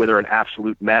where they're an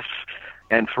absolute mess.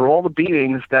 And for all the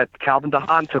beatings that Calvin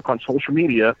DeHaan took on social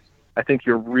media, I think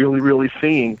you're really, really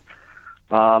seeing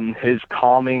his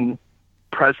calming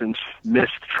presence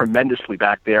missed tremendously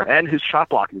back there, and his shot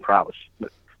blocking prowess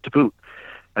to boot.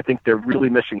 I think they're really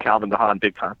missing Calvin DeHaan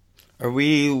big time. Are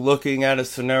we looking at a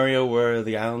scenario where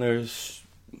the Islanders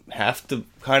have to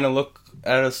kind of look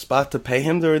at a spot to pay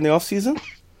him during the offseason?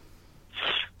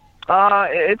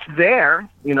 It's there.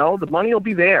 The money will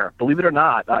be there, believe it or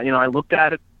not. I looked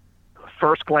at it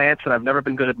first glance, and I've never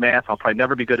been good at math. I'll probably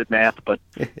never be good at math, but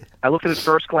I looked at it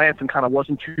first glance and kind of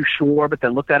wasn't too sure, but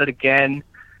then looked at it again.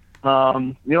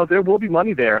 There will be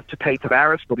money there to pay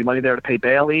Tavares. There'll be money there to pay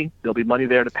Bailey. There'll be money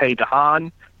there to pay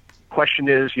DeHaan. Question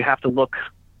is, you have to look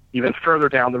even further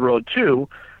down the road, too,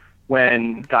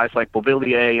 when guys like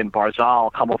Beauvillier and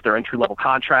Barzal come off their entry-level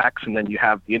contracts, and then you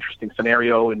have the interesting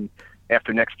scenario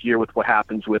after next year with what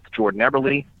happens with Jordan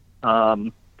Eberle.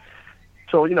 And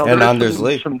Anders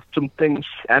Lee. Some things,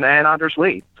 and Anders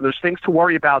Lee. So there's things to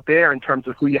worry about there in terms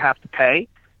of who you have to pay.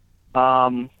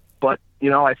 But,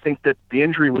 I think that the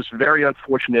injury was very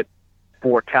unfortunate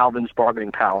for Calvin's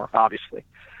bargaining power, obviously.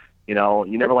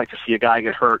 You never like to see a guy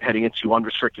get hurt heading into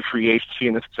unrestricted free agency,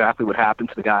 and that's exactly what happened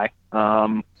to the guy.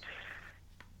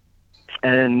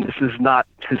 And this is not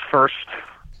his first,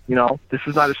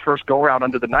 go-around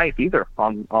under the knife either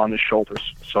on his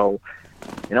shoulders. So,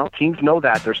 teams know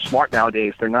that. They're smart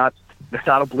nowadays. They're not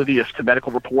oblivious to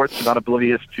medical reports. They're not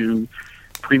oblivious to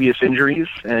previous injuries.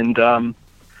 And,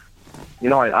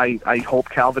 I hope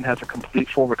Calvin has a complete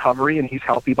full recovery and he's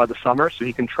healthy by the summer so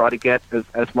he can try to get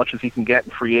as much as he can get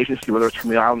in free agency, whether it's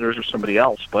from the Islanders or somebody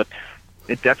else. But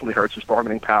it definitely hurts his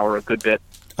bargaining power a good bit.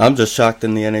 I'm just shocked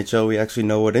in the NHL we actually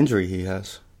know what injury he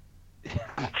has.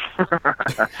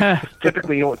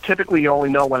 Typically, you only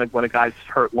know when a guy's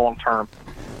hurt long term.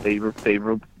 They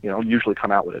usually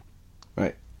come out with it.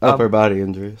 Right, upper body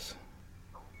injuries.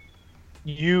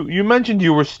 You mentioned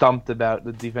you were stumped about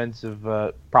the defensive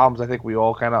problems. I think we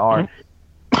all kind of are.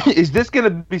 Mm-hmm. Is this going to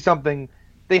be something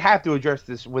they have to address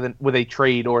this with a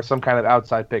trade or some kind of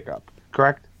outside pickup?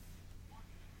 Correct.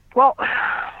 Well,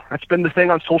 that's been the thing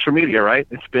on social media, right?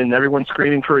 It's been everyone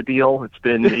screaming for a deal. It's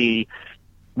been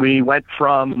we went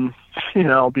from,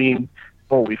 being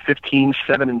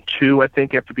 15-7-2, I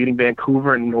think, after beating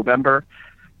Vancouver in November,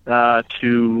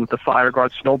 to the Fire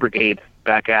Guard Snow Brigade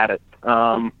back at it.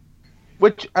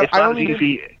 Which it's not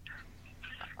easy.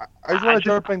 I just want to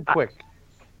jump in quick.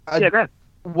 Yeah, go ahead.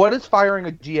 What does firing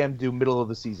a GM do middle of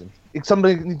the season?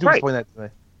 Somebody needs to explain that to me.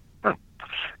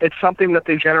 It's something that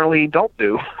they generally don't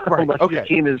do unless the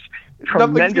team is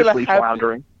tremendously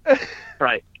floundering.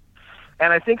 Right.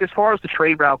 And I think as far as the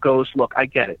trade route goes, look, I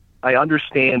get it. I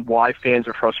understand why fans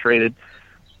are frustrated.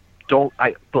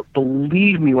 But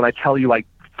believe me when I tell you I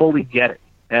fully get it.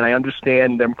 And I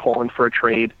understand them calling for a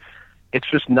trade. It's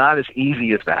just not as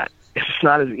easy as that. It's just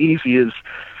not as easy as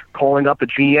calling up a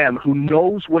GM who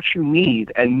knows what you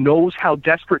need and knows how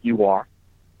desperate you are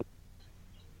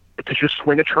to just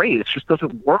swing a trade. It just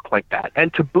doesn't work like that.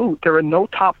 And to boot, there are no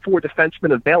top 4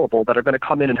 defensemen available that are going to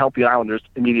come in and help the Islanders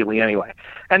immediately anyway.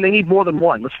 And they need more than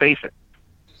one, let's face it.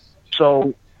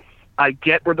 So I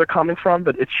get where they're coming from,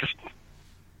 but it's just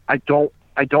I don't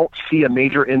see a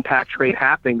major impact trade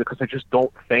happening because I just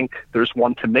don't think there's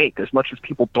one to make, as much as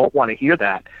people don't want to hear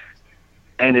that.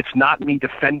 And it's not me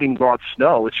defending Rod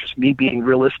Snow. It's just me being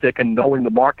realistic and knowing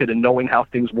the market and knowing how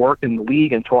things work in the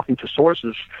league and talking to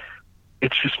sources.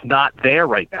 It's just not there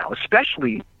right now,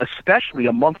 especially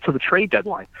a month to the trade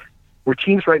deadline, where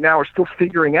teams right now are still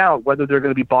figuring out whether they're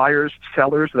going to be buyers,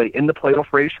 sellers, are they in the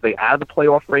playoff race, are they out of the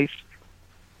playoff race.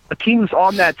 A team who's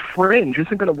on that fringe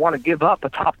isn't going to want to give up a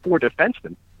top 4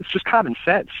 defenseman. It's just common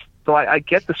sense. So I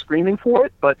get the screaming for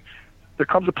it, but there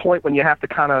comes a point when you have to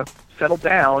kind of settle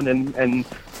down and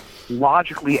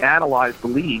logically analyze the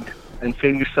league and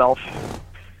say to yourself,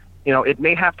 it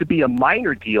may have to be a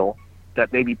minor deal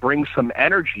that maybe brings some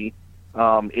energy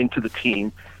into the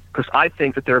team, because I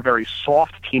think that they're a very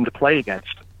soft team to play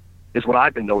against, is what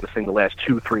I've been noticing the last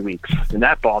 2-3 weeks, and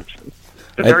that bothers me.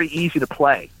 They're very easy to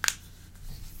play.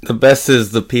 The best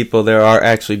is there are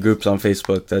actually groups on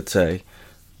Facebook that say,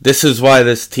 this is why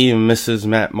this team misses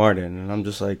Matt Martin. And I'm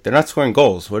just like, they're not scoring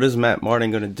goals. What is Matt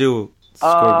Martin going to do to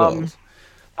score goals?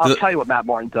 I'll tell you what Matt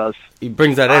Martin does. He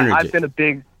brings that energy. I've been a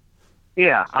big...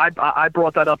 Yeah, I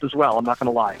brought that up as well. I'm not going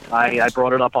to lie. I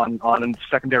brought it up on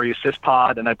Secondary Assist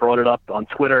Pod, and I brought it up on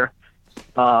Twitter.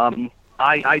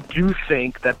 I do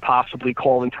think that possibly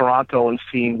calling Toronto and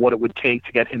seeing what it would take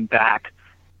to get him back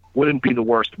wouldn't be the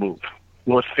worst move.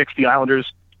 Will it fix the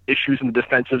Islanders' issues in the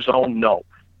defensive zone? No.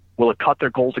 Will it cut their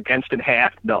goals against in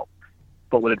half? No.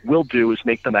 But what it will do is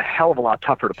make them a hell of a lot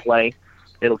tougher to play.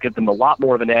 It'll give them a lot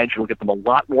more of an edge. It'll give them a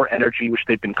lot more energy, which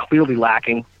they've been clearly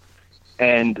lacking.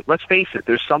 And let's face it,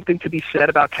 there's something to be said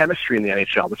about chemistry in the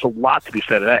NHL. There's a lot to be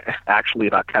said, actually,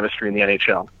 about chemistry in the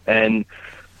NHL. And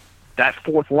that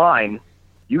fourth line,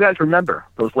 you guys remember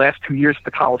those last 2 years at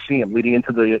the Coliseum leading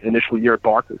into the initial year at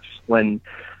Barclays, when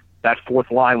that fourth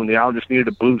line, when the Islanders needed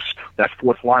a boost, that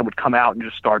fourth line would come out and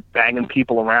just start banging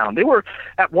people around. They were,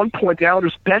 at one point, the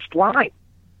Islanders' best line,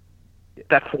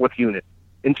 that fourth unit,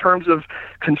 in terms of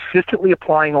consistently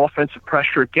applying offensive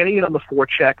pressure, getting it on the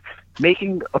forecheck,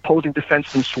 making opposing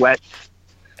defensemen sweat,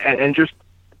 and just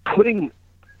putting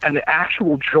an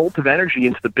actual jolt of energy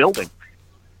into the building.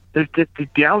 The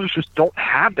Islanders just don't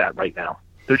have that right now.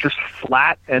 They're just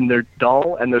flat, and they're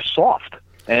dull, and they're soft.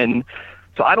 And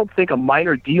so I don't think a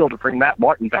minor deal to bring Matt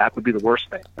Martin back would be the worst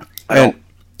thing. And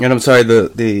I'm sorry,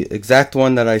 the exact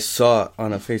one that I saw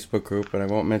on a Facebook group, and I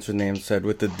won't mention names, said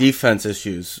with the defense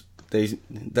issues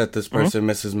that this person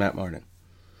misses Matt Martin.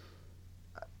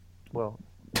 Well,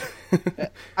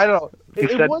 I don't know. He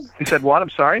said what? I'm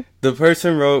sorry? The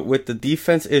person wrote, with the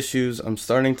defense issues, I'm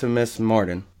starting to miss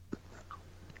Martin.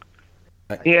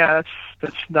 Yeah,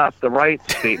 that's not the right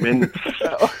statement.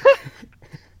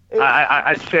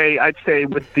 I'd say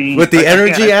with the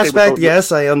energy aspect,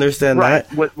 yes, I understand that.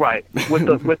 With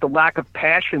the lack of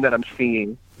passion that I'm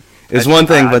seeing is one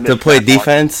thing, but to play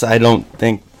defense, I don't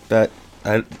think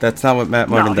that's not what Matt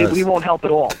Martin does. He won't help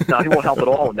at all. No, he won't help at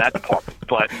all in that department.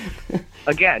 But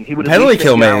again, he would have penalty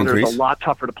kill the man Islanders increase. A lot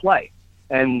tougher to play.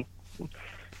 And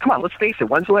come on, let's face it.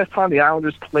 When's the last time the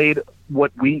Islanders played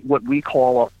what we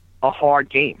call a hard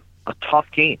game, a tough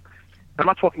game? I'm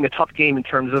not talking a tough game in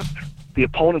terms of the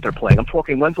opponent they're playing. I'm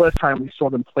talking when's the last time we saw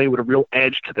them play with a real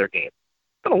edge to their game?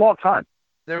 It's been a long time.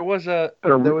 There was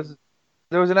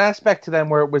an aspect to them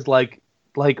where it was like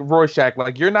Rorschach,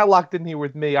 like you're not locked in here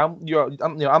with me. I'm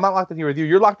not locked in here with you.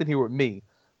 You're locked in here with me.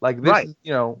 Like this, is,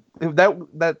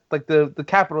 that like the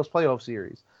Capitals playoff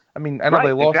series. I mean, I know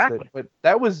they lost it, but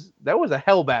that was a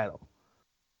hell battle.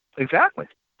 Exactly.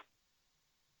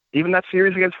 Even that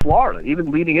series against Florida,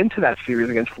 even leading into that series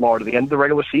against Florida, the end of the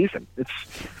regular season, it's,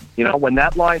 when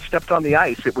that line stepped on the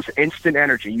ice, it was instant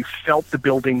energy. You felt the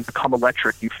building become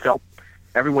electric. You felt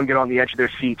everyone get on the edge of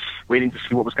their seats waiting to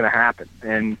see what was going to happen.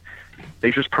 And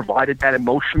they just provided that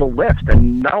emotional lift,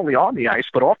 and not only on the ice,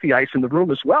 but off the ice in the room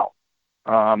as well.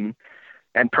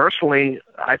 And personally,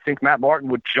 I think Matt Martin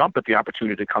would jump at the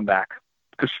opportunity to come back.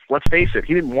 Because let's face it,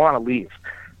 he didn't want to leave.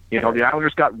 The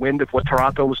Islanders got wind of what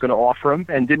Toronto was going to offer him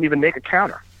and didn't even make a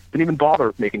counter. Didn't even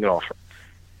bother making an offer.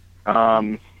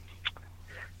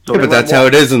 But that's how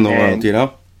it is in the world,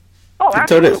 Oh,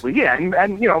 absolutely, yeah.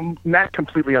 And Matt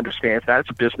completely understands that. It's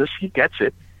a business. He gets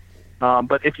it.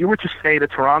 But if you were to say to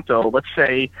Toronto, let's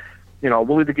say,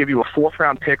 we'll either give you a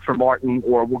 4th-round pick for Martin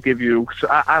or we'll give you – so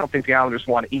I don't think the Islanders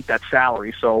want to eat that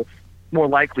salary. So more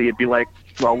likely it'd be like,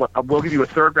 well, we'll give you a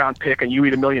 3rd-round pick and you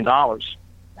eat $1 million.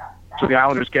 So the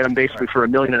Islanders get him basically for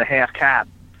 $1.5 million cap.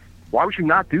 Why would you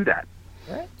not do that?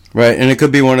 Right, and it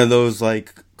could be one of those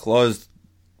like clause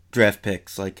draft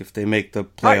picks, like if they make the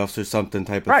playoffs or something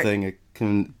type of thing, it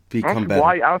can become better.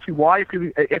 I don't see why if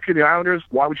you're the Islanders,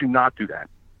 why would you not do that?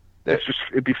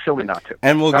 It'd be silly not to.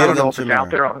 And we'll I get don't know them if it's out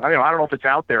there. I don't know if it's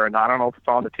out there or not. I don't know if it's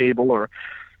on the table or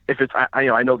if it's.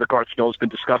 I know that Garth Snow's been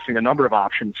discussing a number of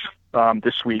options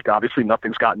this week. Obviously,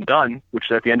 nothing's gotten done,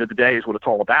 which at the end of the day is what it's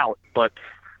all about. But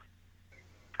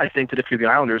I think that if you're the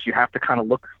Islanders, you have to kind of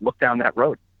look down that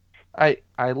road. I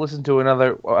listened to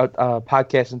another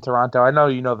podcast in Toronto. I know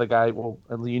you know the guy. Well,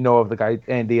 you know of the guy,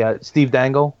 Andy Steve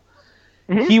Dangle.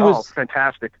 Mm-hmm. He was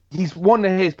fantastic. He's one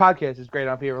of his podcasts is great.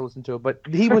 If you ever listen to it, but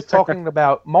he was talking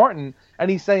about Martin,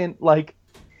 and he's saying like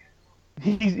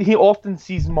he often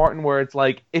sees Martin where it's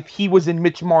like if he was in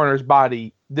Mitch Marner's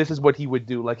body, this is what he would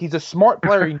do. Like he's a smart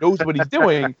player, he knows what he's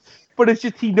doing, but it's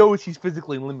just he knows he's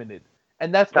physically limited,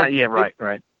 and that's like,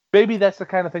 right. Maybe that's the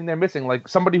kind of thing they're missing, like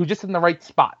somebody who's just in the right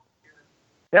spot.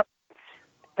 Yep.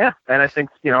 Yeah, and I think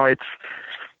it's.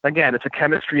 Again, it's a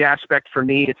chemistry aspect for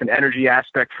me. It's an energy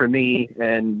aspect for me,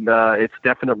 and it's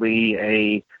definitely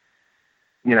a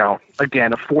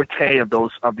forte of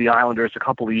the Islanders a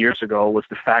couple of years ago was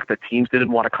the fact that teams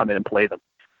didn't want to come in and play them.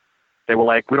 They were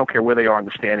like, we don't care where they are in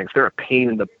the standings. They're a pain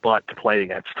in the butt to play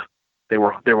against. They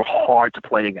were hard to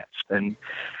play against, and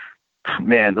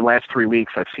man, the last 3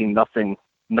 weeks I've seen nothing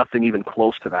even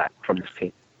close to that from this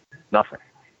team. Nothing.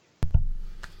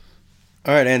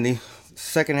 All right, Andy.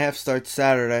 Second half starts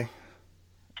Saturday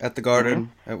at the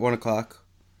Garden at 1 o'clock.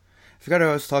 I forgot who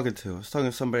I was talking to. I was talking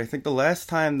to somebody. I think the last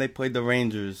time they played the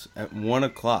Rangers at 1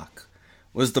 o'clock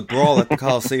was the brawl at the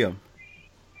Coliseum.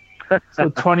 So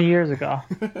 20 years ago.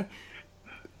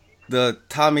 The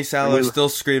Tommy Salo still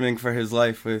screaming for his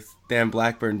life with Dan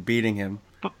Blackburn beating him.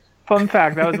 Fun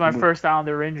fact, that was my first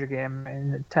Islander Ranger game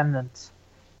in attendance.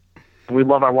 We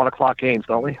love our 1 o'clock games,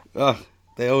 don't we? Oh,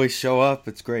 they always show up.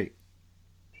 It's great.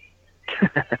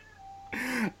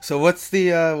 So what's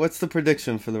the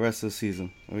prediction for the rest of the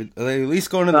season? Are they at least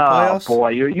going to the playoffs? Oh boy,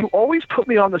 you always put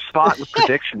me on the spot with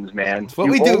predictions, man. It's what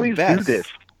we do best. Do this.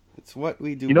 It's what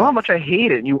we do. You know how much I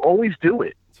hate it, and you always do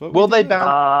it. Will they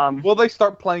bounce? Will they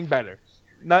start playing better?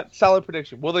 Not solid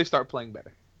prediction. Will they start playing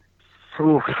better?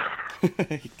 Oof.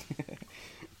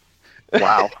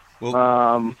 Wow.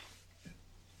 Well,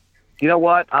 you know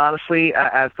what? Honestly,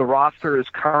 as the roster is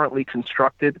currently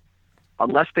constructed,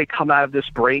 unless they come out of this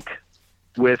break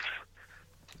with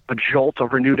a jolt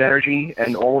of renewed energy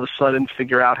and all of a sudden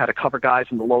figure out how to cover guys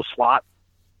in the low slot,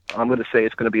 I'm going to say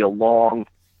it's going to be a long,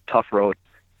 tough road.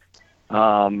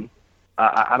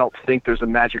 I don't think there's a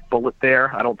magic bullet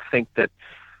there. I don't think that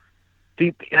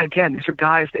Again, these are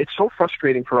guys. It's so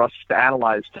frustrating for us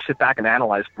to sit back and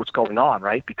analyze what's going on,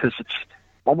 right? Because it's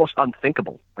almost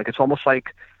unthinkable. Like, it's almost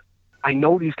like, I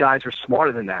know these guys are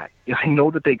smarter than that. I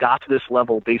know that they got to this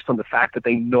level based on the fact that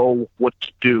they know what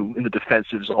to do in the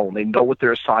defensive zone. They know what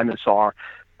their assignments are.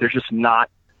 They're just not,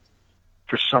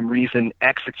 for some reason,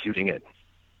 executing it.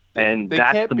 And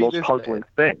that's the most puzzling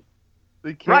thing.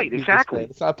 Right, exactly.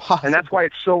 It's not possible. And that's why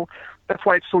it's so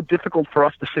difficult for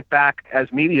us to sit back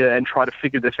as media and try to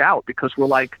figure this out, because we're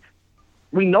like,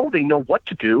 we know they know what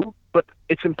to do, but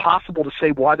it's impossible to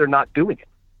say why they're not doing it.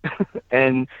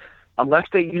 And unless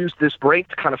they use this break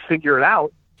to kind of figure it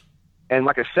out, and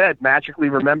like I said, magically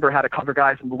remember how to cover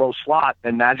guys in the low slot,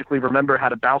 and magically remember how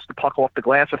to bounce the puck off the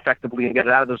glass effectively and get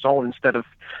it out of the zone instead of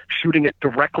shooting it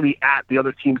directly at the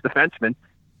other team's defenseman,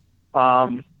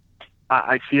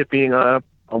 I see it being a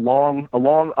long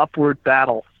upward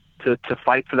battle to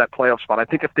fight for that playoff spot. I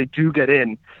think if they do get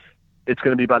in, it's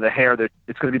going to be by the hair.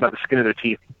 It's going to be by the skin of their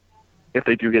teeth if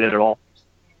they do get in at all,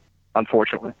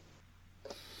 unfortunately.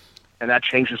 And that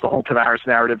changes the whole Tavares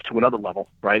narrative to another level,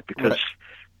 right? Because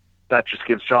that just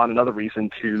gives John another reason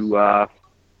to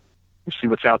see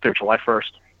what's out there July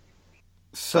 1st.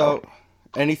 So,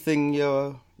 anything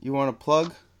you want to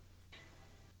plug?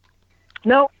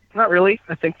 No, not really.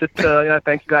 I think that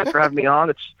thank you guys for having me on.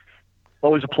 It's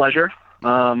always a pleasure.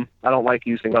 I don't like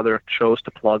using other shows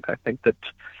to plug. I think that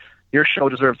your show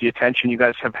deserves the attention. You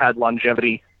guys have had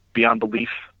longevity beyond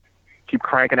belief. Keep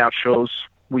cranking out shows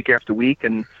week after week,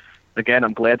 and again,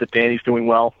 I'm glad that Danny's doing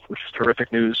well, which is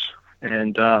terrific news.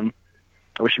 And I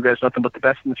wish you guys nothing but the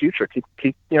best in the future. Keep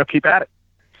at it.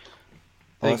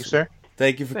 Thank you, sir.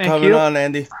 Thank you for coming on,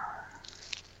 Andy.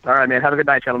 All right, man. Have a good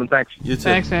night, gentlemen. Thanks. You too.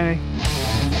 Thanks, Andy.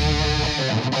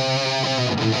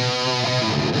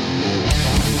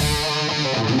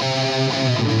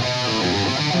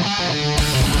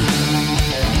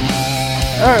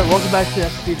 All right, welcome back to the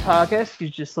SB Podcast. You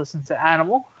just listened to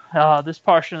Animal. This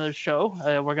portion of the show,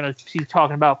 we're going to be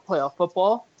talking about playoff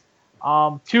football.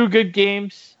 2 good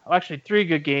games, actually 3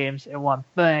 good games and 1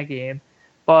 bad game.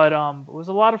 But it was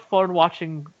a lot of fun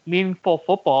watching meaningful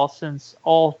football since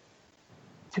both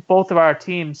of our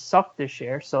teams sucked this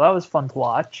year. So that was fun to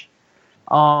watch.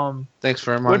 Thanks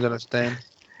for reminding us, Dan.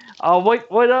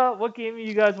 What game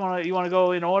you guys want to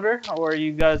go in order, or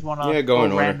you guys want to go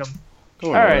in random? Order.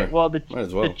 All right. Well,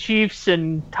 the Chiefs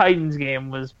and Titans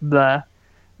game was the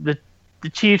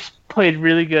Chiefs played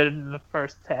really good in the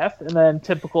first half, and then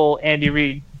typical Andy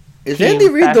Reid. Is Andy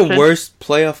Reid the worst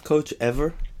playoff coach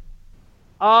ever?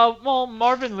 Well,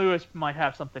 Marvin Lewis might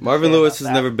have something. Marvin Lewis has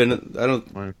never been. I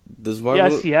don't. Does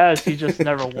Marvin? Yes, he has. He just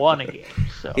never won a game.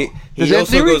 So he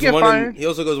also goes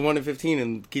 1-15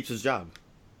 and keeps his job.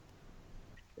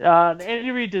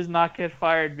 Andy Reid does not get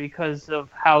fired because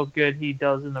of how good he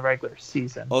does in the regular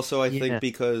season. Also, I think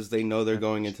because they know they're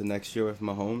going into next year with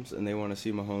Mahomes, and they want to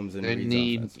see Mahomes in Reid's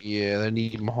offense. They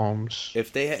need Mahomes.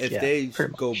 If they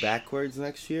go backwards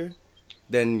next year,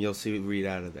 then you'll see Reid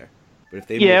out of there. But if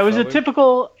they it was a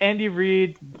typical Andy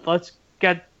Reid. Let's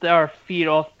get our feet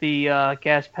off the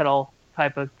gas pedal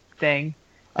type of thing,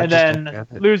 and then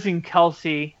losing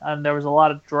Kelsey, and there was a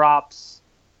lot of drops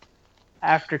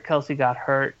after Kelsey got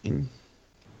hurt.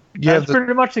 That's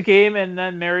pretty much the game, and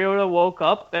then Mariota woke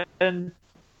up and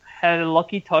had a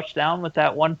lucky touchdown with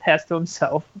that one pass to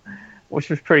himself, which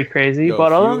was pretty crazy.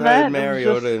 But other than that,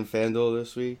 Mariota and FanDuel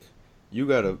this week, you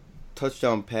got a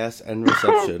touchdown pass and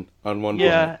reception on one play.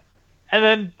 Yeah, and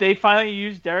then they finally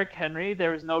used Derrick Henry. There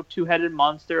was no two-headed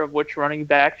monster of which running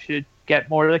back should get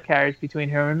more of the carries between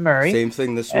him and Murray. Same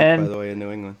thing this week, by the way, in New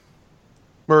England.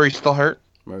 Murray's still hurt?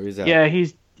 Murray's out. Yeah,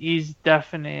 he's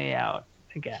definitely out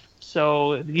again.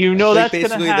 So that's going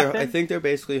to happen. I think they're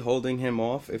basically holding him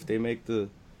off if they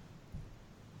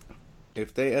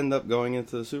end up going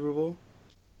into the Super Bowl.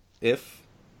 If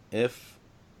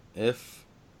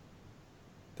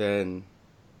then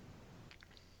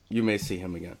you may see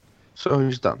him again. So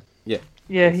he's done. Yeah.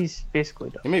 Yeah, he's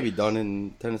basically done. He may be done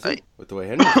in Tennessee with the way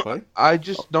Henry's playing. I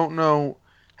just don't know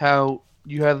how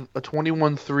you have a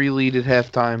 21-3 lead at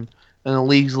halftime and the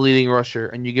league's leading rusher,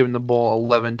 and you give him the ball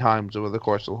 11 times over the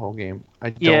course of the whole game.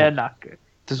 Not good.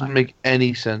 Doesn't make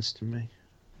any sense to me.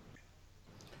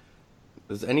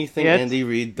 Does anything Andy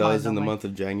Reid does in the month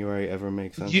of January ever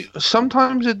make sense?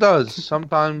 Sometimes it does.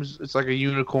 Sometimes it's like a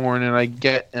unicorn, and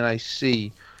I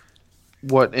see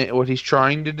what he's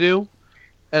trying to do.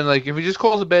 And like if he just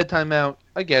calls a bad timeout,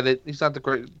 I get it. He's not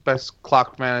the best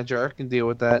clock manager. I can deal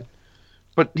with that.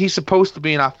 But he's supposed to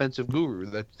be an offensive guru.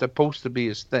 That's supposed to be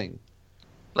his thing.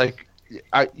 Like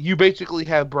you basically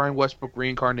have Brian Westbrook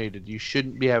reincarnated. You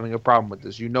shouldn't be having a problem with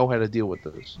this. You know how to deal with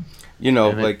this. You know,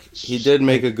 And like, he did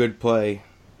make a good play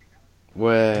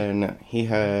when he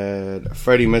had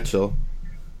Freddie Mitchell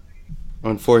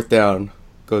on 4th down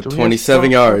go Do we have 27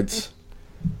 to- yards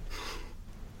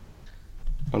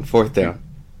on 4th down.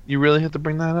 You really have to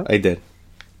bring that up? I did.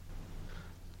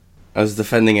 I was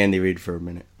defending Andy Reid for a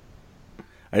minute.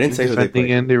 I didn't say who they Defending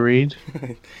played. Andy Reid.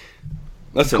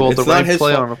 Listen, Called the it's not right his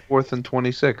play fault. on a 4th and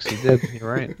 26. He did. You're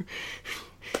right.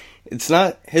 It's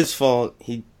not his fault.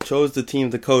 He chose the team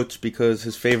to coach because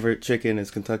his favorite chicken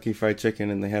is Kentucky Fried Chicken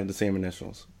and they have the same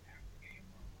initials.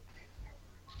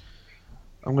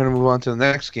 I'm going to move on to the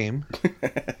next game,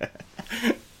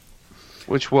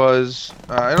 which was,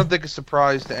 I don't think a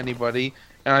surprise to anybody.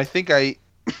 And I think I'm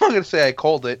not going to say I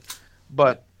called it,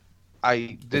 but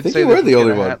I did I think say you this were the was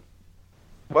only gonna one.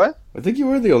 What? I think you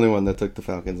were the only one that took the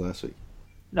Falcons last week.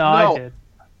 No, No. I did.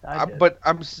 I did. But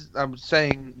I'm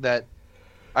saying that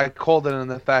I called it in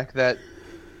the fact that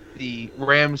the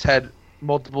Rams had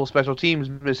multiple special teams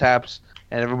mishaps,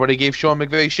 and everybody gave Sean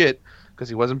McVay shit because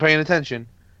he wasn't paying attention.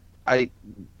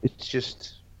 It's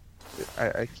just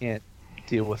I can't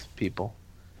deal with people.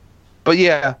 But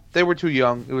yeah, they were too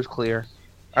young. It was clear.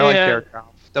 I like Yeah. Derek Goff.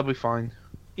 They'll be fine.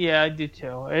 Yeah, I do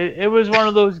too. It was one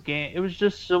of those games. It was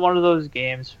just one of those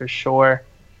games for sure.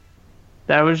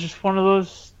 That was just one of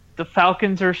those. The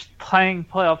Falcons are playing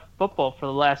playoff football for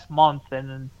the last month,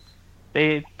 and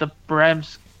the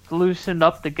Rams loosened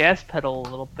up the gas pedal a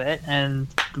little bit, and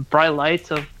the bright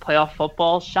lights of playoff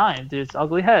football shined its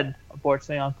ugly head,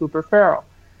 unfortunately, on Cooper Farrell.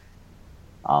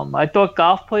 I thought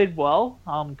Goff played well.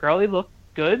 Gurley looked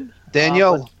good.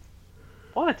 Danielle,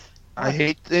 What? I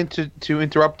hate to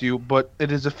interrupt you, but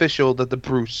it is official that the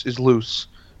Bruce is loose.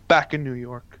 Back in New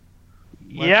York.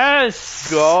 Yes.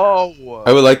 Go.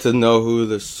 I would like to know who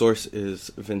the source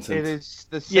is, Vincent. It is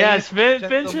the same Yes, Vince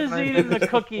gentleman has I eaten the mentioned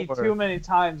cookie before. too many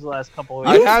times the last couple of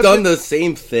I You've weeks. have done it- the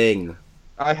same thing.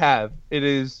 I have. It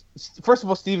is. First of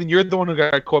all, Steven, you're the one who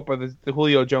got caught by the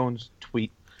Julio Jones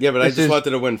tweet. Yeah, but I This just is-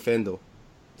 wanted to win FanDuel.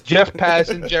 Jeff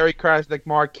Passan, Jerry Krasnick,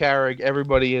 Mark Carrick,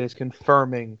 everybody is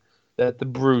confirming that the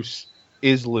Bruce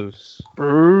is loose.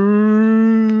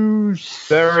 Bruce.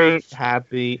 Very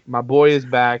happy. My boy is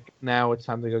back. Now it's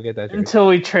time to go get that jersey. Until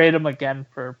we trade him again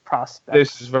for prospects.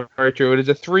 This is very true. It is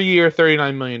a 3-year,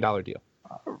 $39 million deal.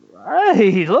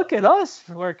 Hey, look at us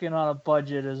working on a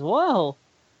budget as well.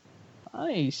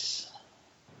 Nice.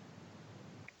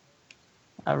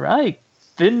 All right.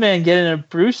 Finman getting a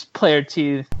Bruce player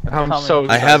tee. I'm Coming. so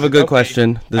I have a good Okay.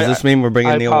 question. Does this mean we're I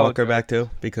bringing Neil Walker apologize. back too?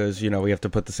 Because, we have to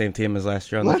put the same team as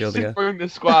last year on the Let's field just again. bring the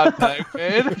squad back,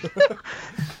 man.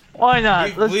 Why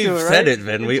not? Let's We've do it, said right? it,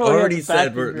 Vin. We Until we have already the said back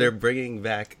injury. they're bringing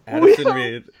back Addison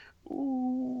Reed.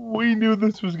 We knew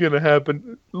this was gonna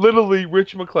happen. Literally,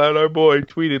 Rich McLeod, our boy,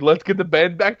 tweeted, "Let's get the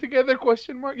band back together?"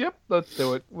 Question mark. Yep, let's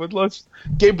do it. Let's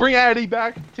bring Addy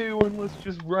back too, and let's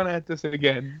just run at this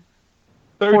again.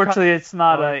 Third Unfortunately, it's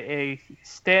not time. a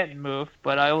Stanton move,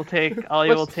 but I will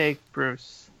take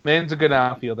Bruce. Man's a good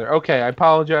outfielder. Okay, I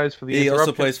apologize for the He also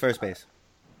interruption. plays first base.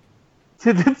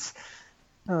 That's-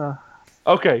 uh,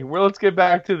 Okay, well, let's get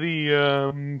back to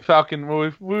the Falcon.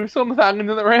 We're still in the Falcons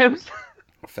and the Rams.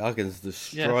 Falcons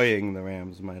destroying the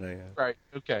Rams, might I add. Right.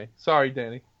 Okay. Sorry,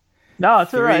 Danny. no, it's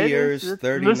 3 all right. years, This is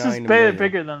 39 million.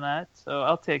 bigger than that, so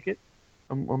I'll take it.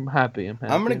 I'm happy. I'm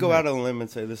happy. I'm going to go out on a limb and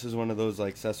say this is one of those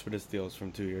like Cespedes deals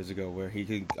from 2 years ago where he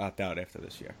could opt out after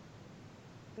this year.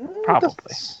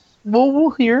 Probably. Well,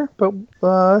 we'll hear, but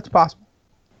it's possible.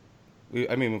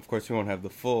 Of course, we won't have the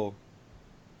full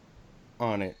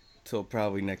on it till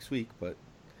probably next week, but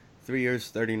 3 years,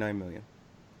 39 million.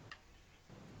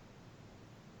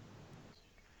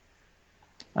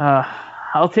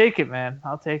 I'll take it, man.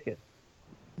 I'll take it.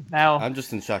 Now, I'm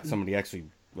just in shock somebody actually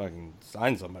fucking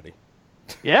signed somebody.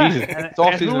 yeah, Jesus, and it's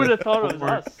off who season. would have thought it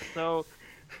was us? So,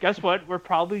 guess what? We're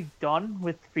probably done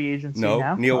with free agency No,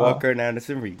 now. Neil Walker and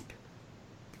Addison Reed.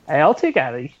 Hey, I'll take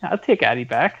Addy. I'll take Addy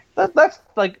back. That's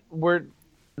like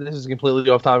this is completely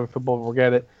off topic of football.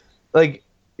 Forget it. Like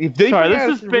if they Sorry, bring this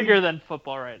is Addison bigger Reed- than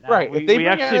football right now. Right, We, if they we bring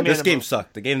actually Addison- made This a game move.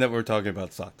 sucked. The game that we're talking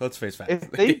about sucked. Let's face facts.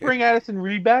 if they bring Addison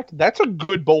Reed back, that's a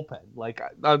good bullpen. Like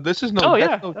this is no, Oh, that's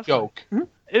yeah, no that's joke.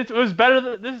 It was better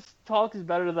than this talk is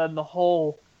better than the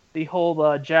whole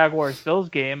Jaguars Bills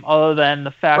game, other than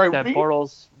the fact Right, that we-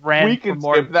 Bortles we ran for can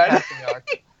more skip that. passing yards.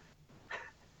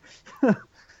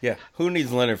 Yeah, who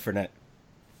needs Leonard Fournette?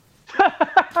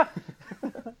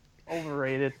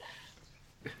 Overrated.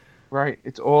 Right.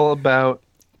 It's all about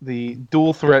the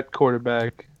dual threat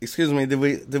quarterback. Excuse me, did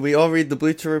we all read the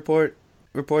Bleacher Report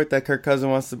that Kirk Cousins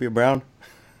wants to be a Brown?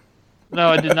 No,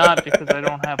 I did not because I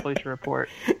don't have Bleacher Report.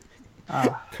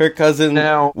 Kirk Cousins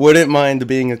Now- wouldn't mind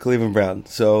being a Cleveland Brown.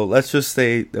 So let's just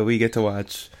say that we get to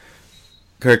watch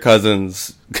Kirk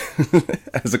Cousins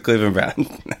as a Cleveland Brown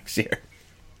next year.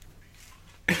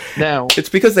 Now, It's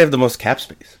because they have the most cap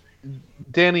space.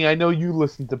 Danny, I know you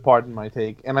listened to Pardon My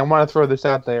Take, and I want to throw this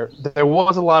out there. There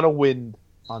was a lot of wind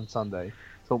on Sunday,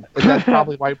 so that's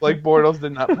probably why Blake Bortles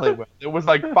did not play well. It was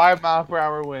like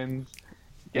 5-mile-per-hour winds.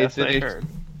 Yes, I heard.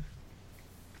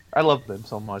 I love them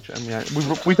so much. I mean,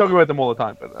 we talk about them all the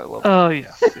time, but I love them. Oh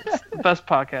yeah, it's the best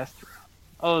podcast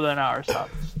other than ours,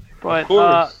 obviously. But Of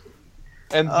course.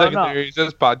 And no. secondary is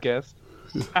this podcast.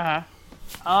 I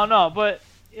don't know, but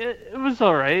it was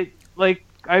all right. Like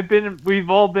we've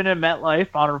all been in MetLife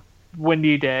on a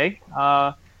windy day.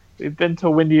 We've been to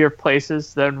windier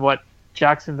places than what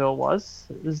Jacksonville was.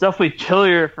 It was definitely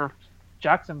chillier for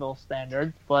Jacksonville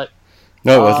standards, but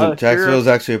No, it wasn't. if you're- Jacksonville's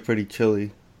actually a pretty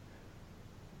chilly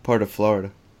part of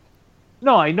Florida.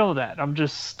 no, I know that. I'm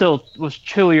just still was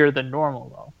chillier than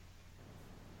normal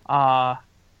though.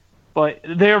 But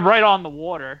they're right on the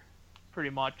water, pretty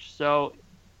much. So,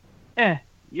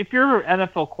 if you're an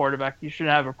NFL quarterback, you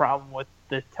shouldn't have a problem with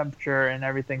the temperature and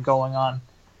everything going on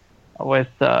with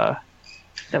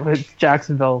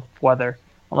Jacksonville weather,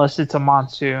 unless it's a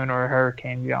monsoon or a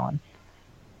hurricane going.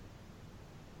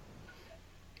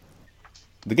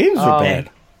 The games were bad.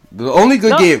 The only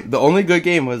good No.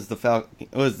 game was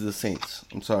the Saints.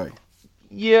 I'm sorry.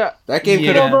 Yeah. That game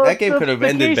Yeah. could have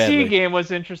ended The KC badly. game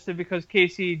was interesting because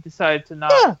KC decided to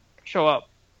not show up.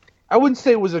 I wouldn't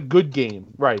say it was a good game,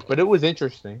 right, but it was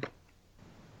interesting.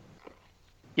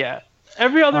 Yeah.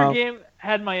 Every other Um, game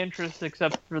had my interest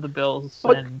except for the Bills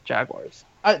But- and Jaguars.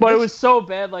 But it was so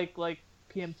bad, like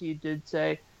PMT did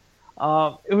say,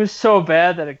 it was so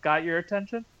bad that it got your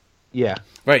attention. Yeah.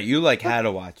 Right, you had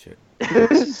to watch it.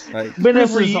 Like, But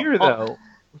This every is year, though.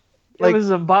 It was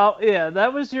about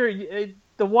that was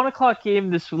the 1:00 game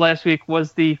this last week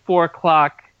was the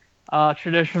 4:00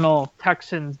 traditional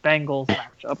Texans Bengals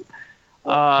matchup.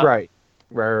 Right.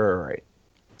 Right.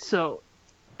 So,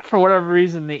 for whatever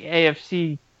reason, the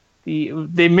AFC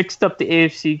they mixed up the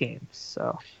AFC games.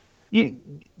 So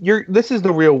This is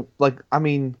the real, I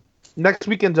mean, next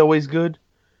weekend's always good,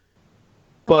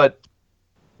 but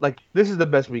this is the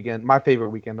best weekend, my favorite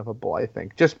weekend of football, I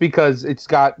think, just because it's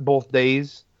got both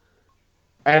days,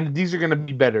 and these are going to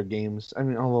be better games. I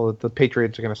mean, although the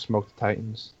Patriots are going to smoke the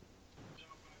Titans.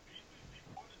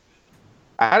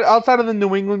 Outside of the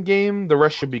New England game, the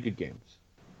rest should be good games.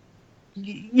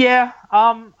 yeah,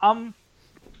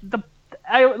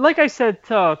 like I said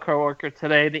to a coworker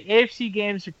today, the AFC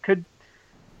games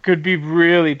could be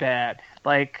really bad.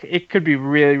 Like it could be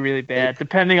really, really bad,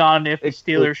 depending on if the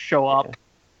Steelers show up.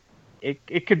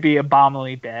 It could be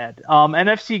abominably bad.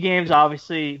 NFC games,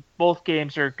 obviously, both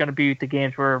games are going to be the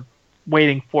games we're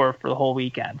waiting for the whole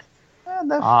weekend.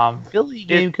 And that Philly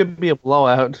game could be a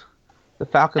blowout. The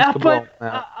Falcons could blow them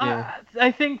out. Yeah. I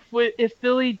think if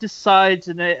Philly decides,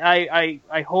 and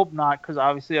I hope not, because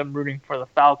obviously I'm rooting for the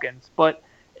Falcons, but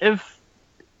if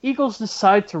Eagles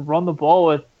decide to run the ball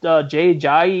with Jay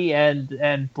Ajayi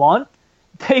and Blunt,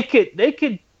 they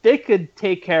could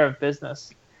take care of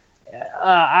business.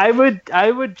 I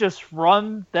would just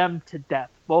run them to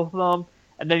death, both of them,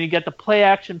 and then you get the play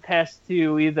action pass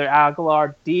to either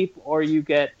Aguilar deep or you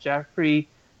get Jeffrey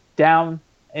down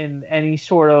in any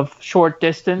sort of short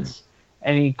distance,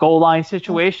 any goal line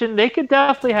situation. They could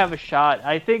definitely have a shot.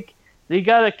 I think they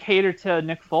got to cater to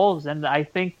Nick Foles, and I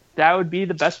think that would be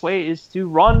the best way is to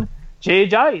run Jay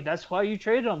Ajayi. That's why you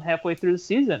traded him halfway through the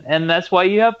season, and that's why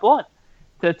you have Blunt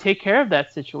to take care of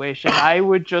that situation. I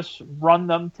would just run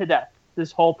them to death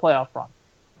this whole playoff run.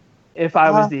 If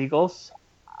I was the Eagles,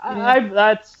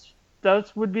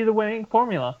 that would be the winning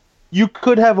formula. You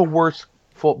could have a worse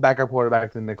backup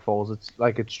quarterback than Nick Foles.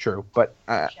 It's true, but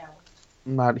I'm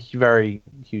not a very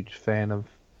huge fan of.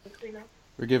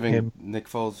 we're giving him. Nick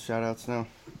Foles shout-outs now.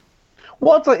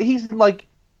 Well, it's he's like.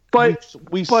 But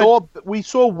we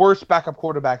saw worse backup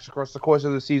quarterbacks across the course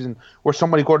of the season where so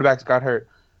many quarterbacks got hurt.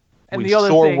 And we the other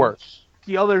saw thing, worse.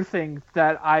 the other thing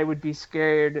that I would be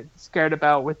scared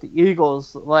about with the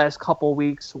Eagles the last couple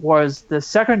weeks was the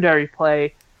secondary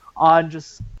play on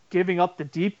just giving up the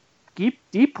deep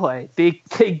play.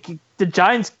 The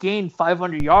Giants gained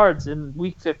 500 yards in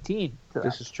Week 15.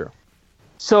 This is true.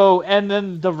 So and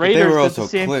then the But Raiders they were did also the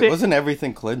same thing. wasn't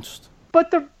everything clinched?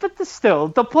 But still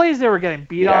the plays they were getting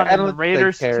beat Yeah, on, I and don't the think they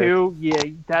Raiders cared. too. Yeah,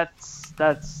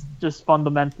 that's just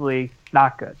fundamentally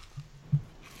not good.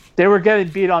 They were getting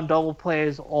beat on double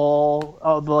plays all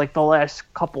the last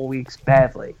couple weeks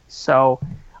badly. So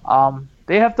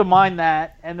they have to mind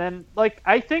that. And then, like,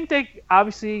 I think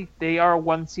they are a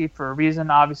 1 seed for a reason.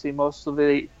 Obviously, most of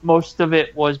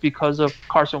it was because of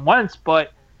Carson Wentz,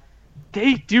 but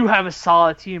they do have a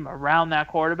solid team around that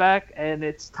quarterback, and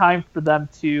it's time for them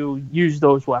to use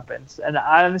those weapons. And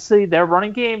honestly, their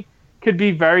running game could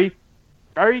be very,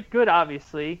 very good,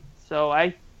 obviously. So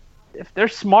if they're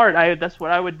smart, that's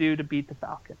what I would do to beat the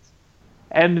Falcons.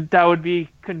 And that would be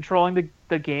controlling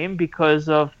the game because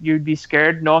you'd be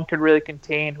scared. No one could really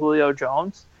contain Julio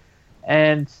Jones.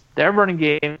 And their running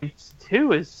game,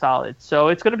 too, is solid. So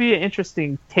it's going to be an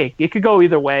interesting take. It could go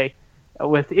either way.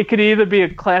 It could either be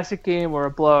a classic game or a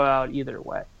blowout either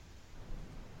way.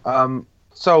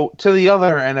 So to the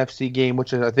other NFC game,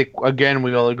 which is, I think, again,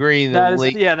 we all agree, that's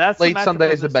late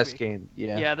Sunday is the best week. game.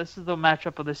 Yeah, this is the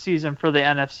matchup of the season for the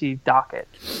NFC docket.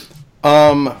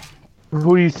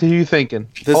 Who are you thinking?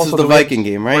 This Also, is the Viking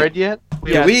game, right? Red yet?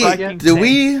 Do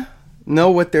we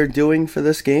know what they're doing for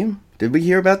this game? Did we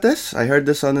hear about this? I heard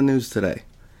this on the news today.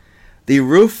 The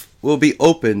roof will be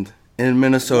opened in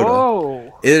Minnesota.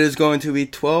 Whoa. It is going to be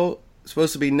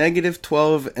supposed to be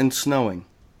 -12 and snowing.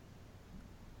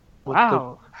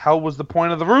 Wow. How was the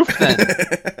point of the roof then?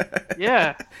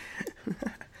 Yeah.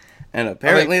 And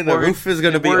apparently the roof is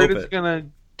going to be open. It's going to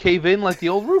cave in like the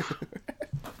old roof.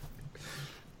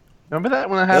 Remember that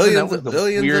when it happened?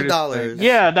 Billions of dollars. Thing.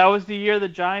 Yeah, that was the year the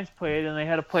Giants played, and they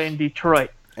had to play in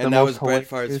Detroit. And that was Brett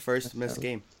Favre's first missed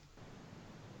game.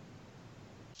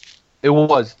 It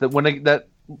was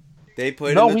they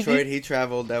played in Detroit. He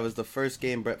traveled. That was the first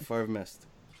game Brett Favre missed.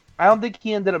 I don't think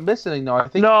he ended up missing.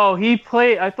 No, he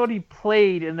played. I thought he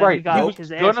played, and then he got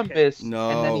his ass kicked. Miss.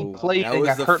 No, and then he played. That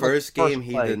was the first game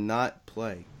he did not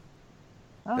play.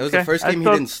 That was the first game he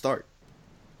didn't start.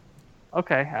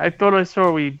 Okay, I thought I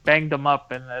saw we banged him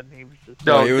up, and then he was just.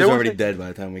 No, he was already dead by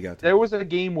the time we got there. There was a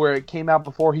game where it came out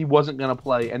before he wasn't gonna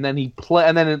play, and then he played,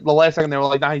 and then the last second they were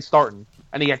like, "Nah, he's starting,"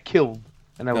 and he got killed.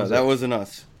 And that wasn't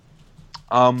us.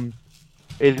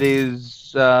 It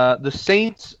is the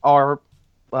Saints are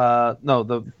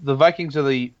the Vikings are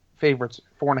the favorites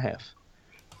 4.5.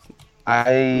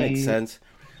 Makes sense.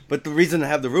 But the reason to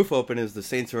have the roof open is the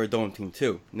Saints are a dome team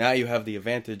too. Now you have the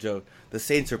advantage of the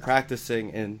Saints are practicing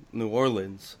in New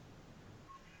Orleans,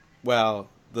 while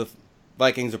the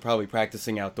Vikings are probably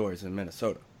practicing outdoors in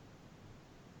Minnesota,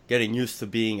 getting used to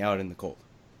being out in the cold.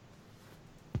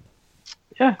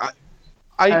 Yeah,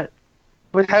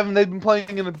 but haven't they been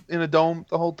playing in a dome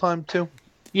the whole time too?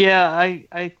 Yeah,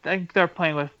 I think they're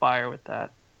playing with fire with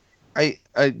that.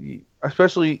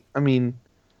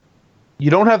 You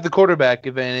don't have the quarterback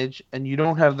advantage, and you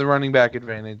don't have the running back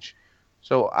advantage.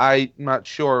 So I'm not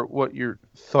sure what your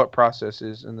thought process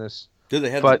is in this. Do they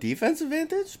have the defense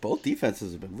advantage? Both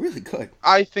defenses have been really good.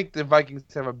 I think the Vikings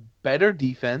have a better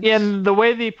defense. Yeah, and the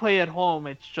way they play at home,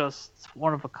 it's just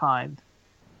one of a kind.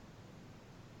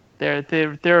 They're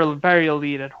very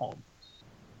elite at home.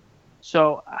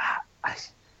 So,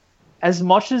 as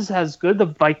much as good the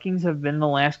Vikings have been the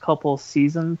last couple of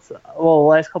seasons, the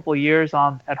last couple of years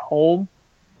at home,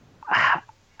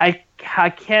 I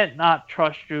can't not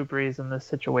trust Drew Brees in this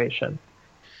situation.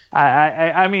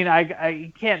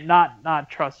 I can't not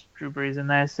trust Drew Brees in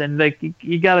this, and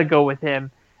you got to go with him.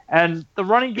 And the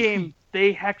running game,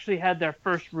 they actually had their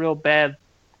first real bad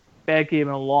game in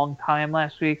a long time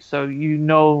last week, so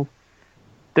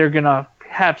they're gonna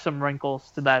have some wrinkles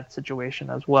to that situation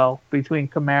as well between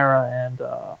Kamara and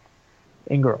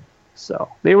Ingram. So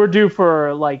they were due for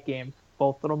a light game,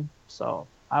 both of them. So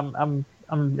I'm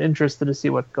interested to see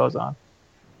what goes on.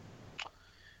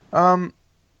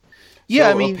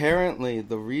 Apparently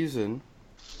the reason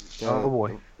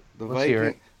the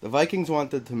Vikings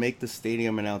wanted to make the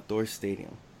stadium an outdoor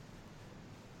stadium,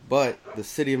 but the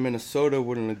city of Minnesota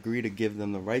wouldn't agree to give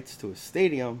them the rights to a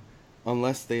stadium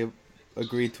unless they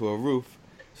agreed to a roof.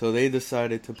 So they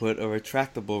decided to put a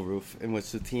retractable roof in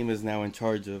which the team is now in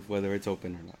charge of whether it's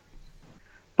open or not.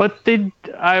 But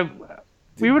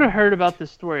we would have heard about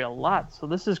this story a lot. So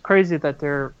this is crazy that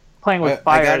they're playing with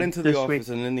fire. I got into the office,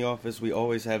 week. And in the office we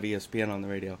always have ESPN on the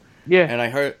radio. Yeah. And I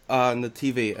heard on the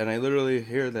TV, and I literally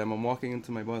hear them. I'm walking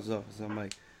into my boss's office, and I'm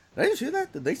like, did I just hear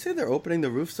that? Did they say they're opening the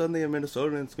roof Sunday in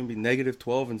Minnesota and it's going to be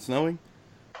 -12 and snowing?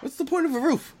 What's the point of a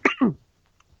roof?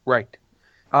 Right.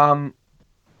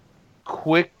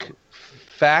 Quick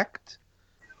fact,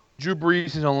 Drew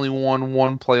Brees has only won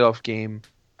one playoff game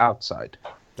outside.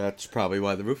 That's probably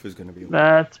why the roof is going to be open.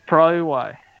 That's probably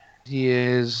why. He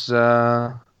is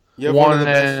 1,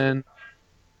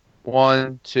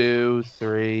 2,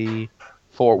 3,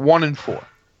 4. 1-4.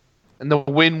 And the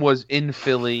win was in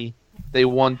Philly. They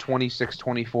won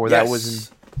 26-24. Yes. That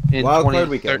was in Wild card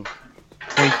weekend.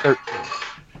 2013.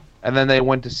 and then they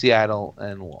went to Seattle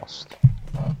and lost.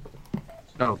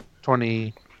 No,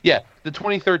 the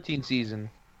 2013 season,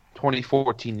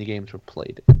 2014 the games were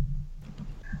played.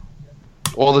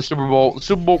 Well, the Super Bowl.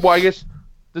 Well, I guess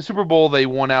the Super Bowl they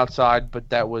won outside, but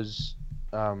that was,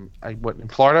 in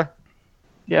Florida.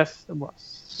 Yes, it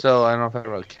was. So I don't know if that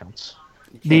really counts.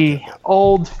 The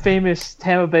old famous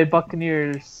Tampa Bay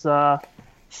Buccaneers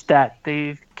stat: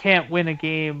 they can't win a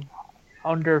game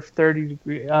under 40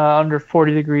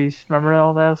 degrees. Remember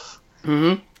all this?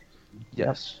 Mm-hmm.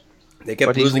 Yes. They kept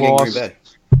But he's losing in Green lost. Bay.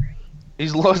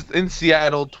 He's lost in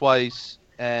Seattle twice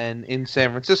and in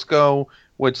San Francisco,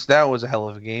 which that was a hell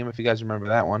of a game, if you guys remember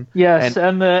that one. Yes,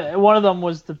 and one of them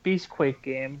was the Beastquake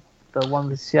game, the one of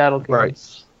the Seattle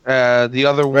games. Right. The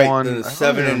other one, The I don't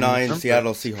 7 and really 9 remember.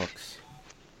 Seattle Seahawks.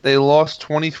 They lost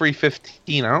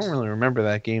 23-15. I don't really remember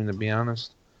that game, to be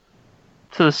honest.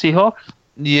 To the Seahawks.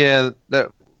 Yeah,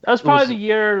 That was probably was- the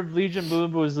year Legion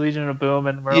Boom was Legion of Boom,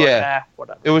 and we're Yeah. like,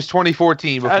 whatever. it was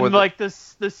 2014 before. And like the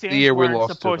Saints year we weren't lost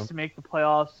to supposed them. to make the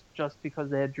playoffs just because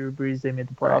they had Drew Brees. They made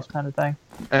the playoffs, kind of thing.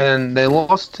 And they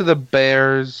lost to the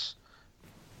Bears.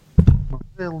 What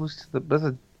did they lose to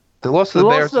the? They lost to They the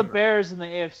lost Bears. to the Bears in the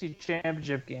AFC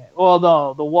Championship game. Well,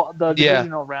 no, the Yeah.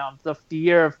 divisional round, the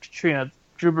year of Katrina,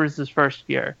 Drew Brees' first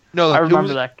year. No, I it remember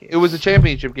was, that game. It was a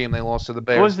championship game. They lost to the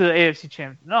Bears. It was the AFC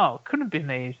Championship. No, it couldn't have been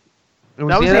the AFC. It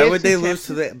was that the was NFC Why would they AFC lose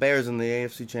to the Bears in the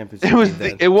AFC Championship? It was game the,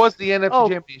 then? it was the NFC Oh,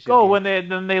 championship. go game.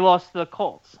 when they lost to the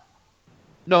Colts.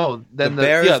 No, then The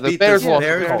Bears the beat Bears the lost.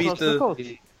 Bears to the beat Colts. the- Colts.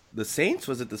 The Saints?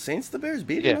 Was it the Saints the Bears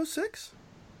beat Yeah. in 06?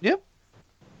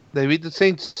 They beat the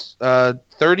Saints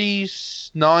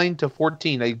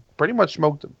 39-14. They pretty much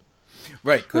smoked them.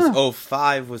 Right, because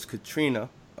 05 was Katrina.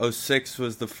 06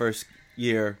 was the first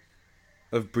year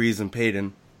of Breeze and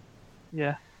Payton.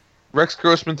 Yeah. Rex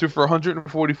Grossman threw for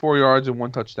 144 yards and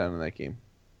 1 touchdown in that game.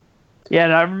 Yeah,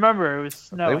 and I remember it was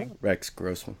snowing. Rex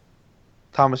Grossman.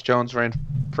 Thomas Jones ran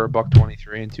for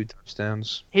 $123 and 2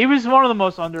 touchdowns. He was one of the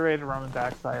most underrated running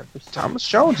backs I ever seen. Thomas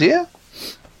Jones, yeah.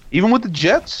 Even with the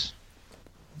Jets.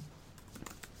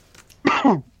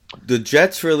 The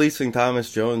Jets releasing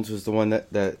Thomas Jones was the one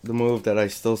that the move that I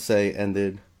still say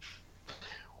ended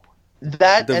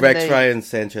That the and Rex they- Ryan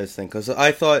Sanchez thing. Because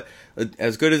I thought,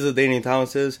 as good as the Daniel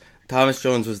Thomas is, Thomas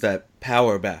Jones was that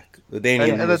power back. The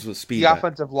Daniel and was speed the back.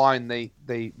 offensive line, the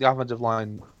offensive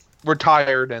line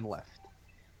retired and left.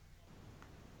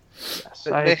 Yes,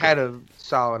 They had a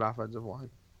solid offensive line.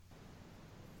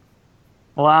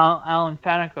 Well, Alan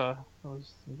Faneca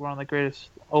was one of the greatest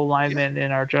O linemen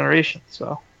in our generation.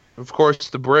 So Of course,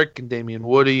 the Brick and Damian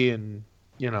Woody and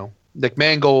Nick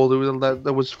Mangold.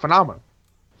 That was phenomenal.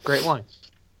 Great lines.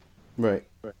 Right.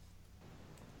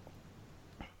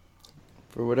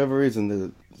 For whatever reason,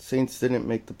 the Saints didn't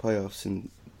make the playoffs in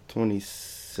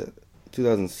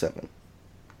 2007.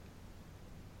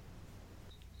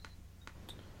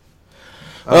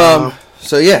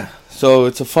 So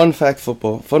it's a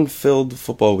fun-filled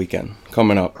football weekend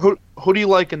coming up. Who do you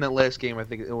like in that last game? I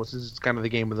think it's kind of the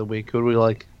game of the week. Who do we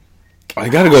like? I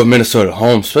gotta go with Minnesota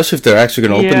home, especially if they're actually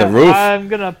gonna open the roof. I'm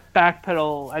gonna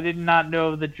backpedal. I did not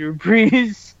know the Drew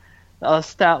Brees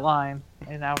stat line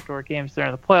in outdoor games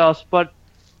during the playoffs, but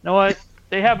you know what?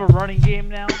 They have a running game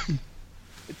now.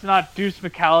 It's not Deuce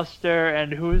McAllister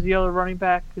and who is the other running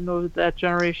back in that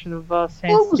generation of Saints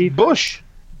Well, it was defense? Bush.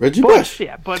 Reggie Bush.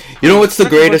 Yeah, but You know what's the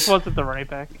Reggie Bush greatest? wasn't the running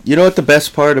back. You know what the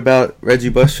best part about Reggie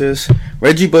Bush is?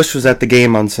 Reggie Bush was at the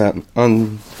game on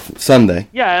Sunday.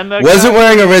 Yeah, and the Wasn't guy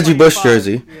wearing a Reggie Bush 25,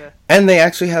 jersey. Yeah. And they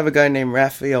actually have a guy named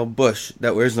Raphael Bush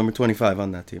that wears number 25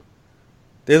 on that team.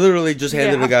 They literally just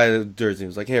handed Yeah. the guy the jersey. It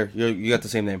was like, here, you got the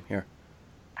same name. Here.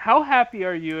 How happy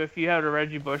are you if you had a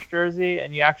Reggie Bush jersey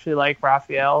and you actually like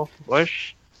Raphael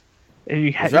Bush? And you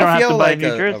Is don't have to Raphael buy like a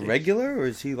new a jersey. regular, or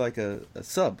is he like a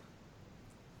sub?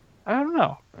 I don't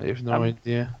know. I have no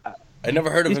idea. I never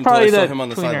heard of He's him until I probably saw that him on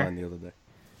the tweener. sideline the other day.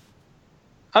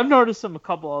 I've noticed him a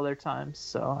couple other times,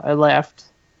 so I laughed.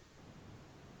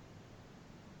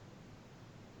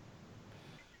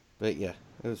 But yeah,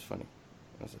 it was funny.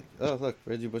 I was like, oh, look,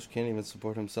 Reggie Bush can't even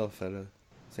support himself at a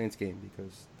Saints game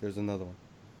because there's another one.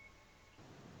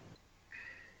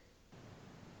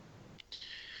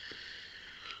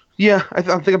 Yeah, I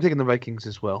think I'm taking the Vikings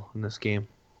as well in this game.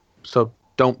 So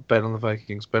don't bet on the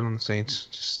Vikings. Bet on the Saints.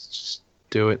 Just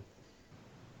do it.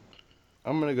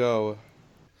 I'm going to go...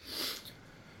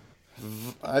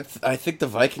 I think the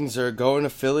Vikings are going to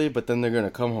Philly, but then they're going to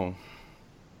come home.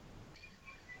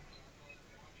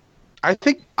 I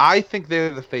think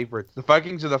they're the favorites. The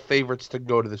Vikings are the favorites to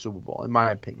go to the Super Bowl, in my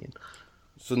opinion.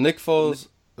 So Nick Foles,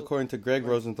 according to Greg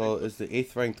Rosenthal, is the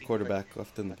 8th ranked quarterback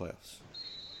left in the playoffs.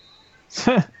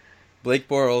 Blake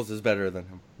Bortles is better than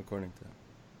him, according to him.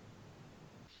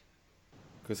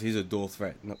 Because he's a dual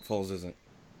threat. No, Foles isn't.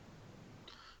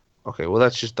 Okay, well,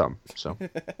 that's just dumb. So,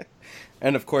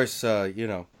 And, of course,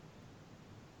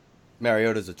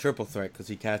 Mariota's a triple threat because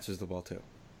he catches the ball, too.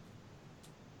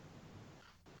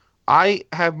 I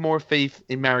have more faith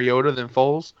in Mariota than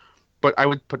Foles, but I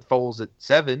would put Foles at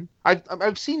 7.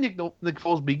 I've seen Nick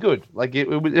Foles be good. Like, it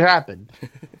happened.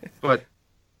 But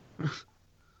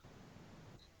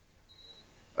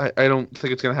I don't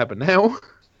think it's going to happen now.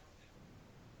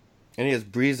 And he has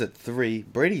Breeze at 3.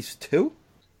 Brady's 2?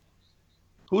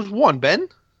 Who's 1, Ben?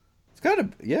 It's got to,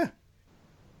 yeah.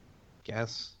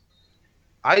 Guess.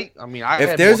 I mean, I If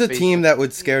had there's more a faith team in- that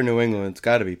would scare New England, it's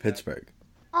got to be Pittsburgh.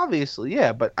 Obviously,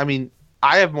 yeah, but I mean,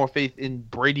 I have more faith in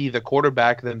Brady, the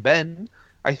quarterback, than Ben.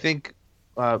 I think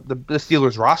the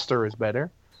Steelers roster is better,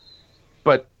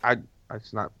 but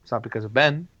it's not because of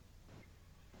Ben.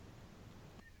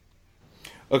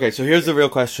 Okay, so here's the real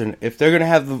question. If they're going to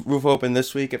have the roof open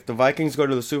this week, if the Vikings go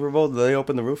to the Super Bowl, do they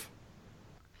open the roof?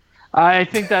 I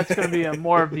think that's going to be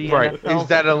more of the Right?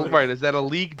 NFL Is that a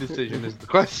league decision? Is the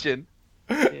question?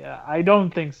 Yeah, I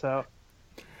don't think so.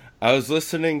 I was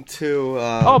listening to...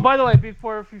 Oh, by the way,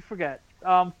 before we forget,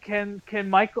 can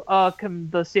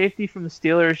the safety from the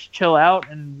Steelers chill out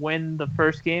and win the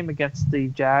first game against the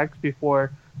Jags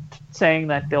before saying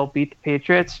that they'll beat the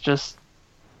Patriots? Just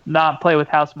not play with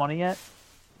house money yet.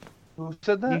 Who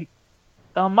said that?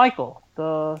 Michael,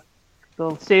 the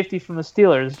safety from the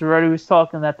Steelers, already was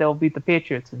talking that they'll beat the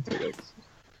Patriots in 2 weeks.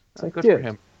 It's like, Good dude, for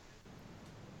him.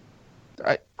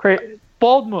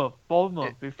 bold move.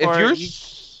 Before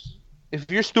If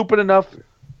you're stupid enough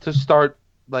to start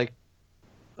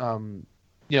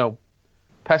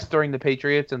pestering the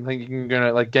Patriots and thinking you're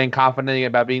gonna gain confidence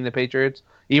about being the Patriots,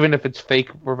 even if it's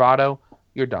fake bravado,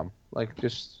 you're dumb.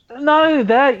 Just not only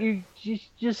that, you're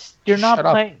not Shut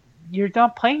up. playing. You're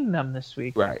not playing them this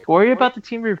week. Right. Worry about the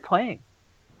team you're playing.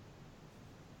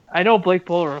 I know Blake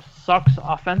Bortles sucks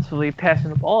offensively passing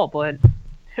the ball, but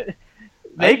they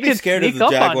I'd be could scared of sneak the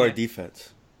up on Jaguar you.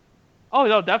 defense. Oh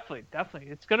no, definitely.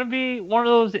 It's gonna be one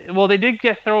of those. Well, they did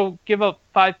give up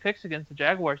 5 picks against the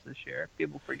Jaguars this year.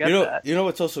 People forget that. You know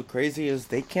what's also crazy is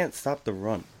they can't stop the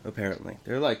run. Apparently,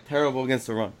 they're terrible against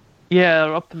the run. Yeah,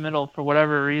 they're up the middle for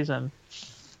whatever reason.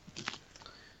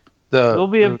 It'll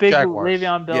be a the big Jaguars.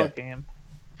 Le'Veon Bell Yeah. game.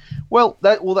 Well,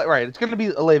 right. It's going to be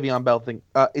a Le'Veon Bell thing.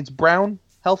 Is Brown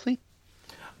healthy?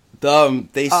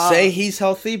 They say he's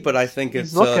healthy, but I think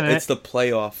it's the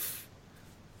playoff.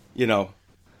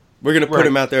 We're gonna put Right.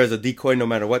 him out there as a decoy no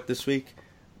matter what this week.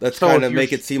 Let's So kind if of you're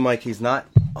make it seem like he's not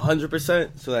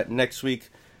 100%, so that next week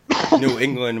New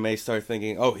England may start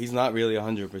thinking, "Oh, he's not really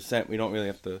 100%. We don't really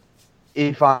have to."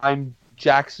 If I'm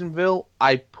Jacksonville,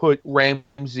 I put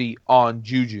Ramsey on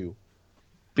Juju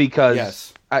because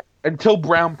Yes. until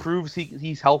Brown proves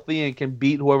he's healthy and can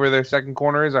beat whoever their second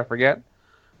corner is, I forget.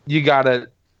 You gotta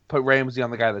put Ramsey on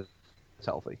the guy that's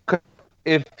healthy. 'Cause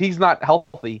if he's not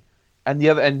healthy and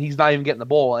he's not even getting the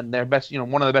ball, and their best,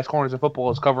 one of the best corners in football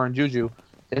is covering Juju,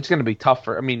 it's gonna be tough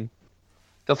for. I mean,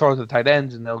 they'll throw it to the tight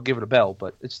ends and they'll give it a Bell,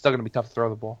 but it's still gonna be tough to throw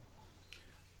the ball.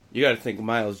 You got to think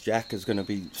Miles Jack is going to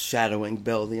be shadowing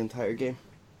Bell the entire game.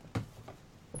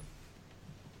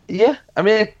 Yeah, I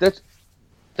mean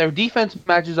their defense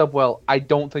matches up well. I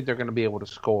don't think they're going to be able to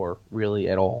score really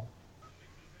at all.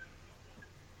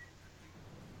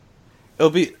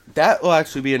 That will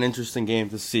actually be an interesting game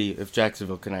to see if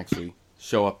Jacksonville can actually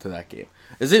show up to that game.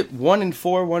 Is it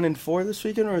 1-4 this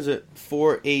weekend, or is it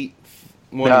 4-8,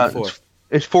 1-4?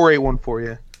 It's 4-8-1-4,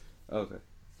 yeah. Okay.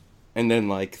 And then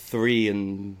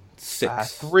 3-6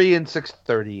 3 and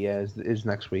 6:30, yeah, is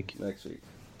next week. next week.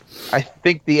 I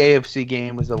think the AFC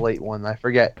game was a late one. I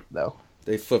forget though.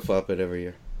 They flip flop it every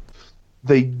year.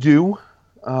 They do.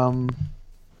 I don't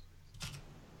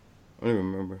even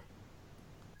remember.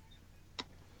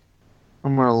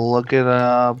 I'm gonna look it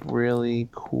up really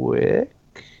quick.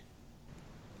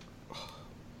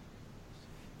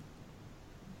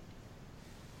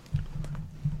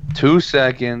 Two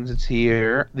seconds. It's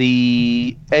here.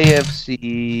 The AFC.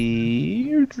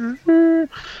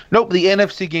 Nope. The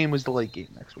NFC game was the late game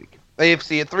next week.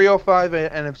 AFC at 3:05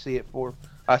 and NFC at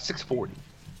 6:40.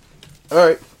 All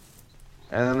right.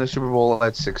 And then the Super Bowl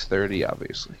at 6:30,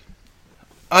 obviously.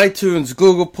 iTunes,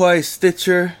 Google Play,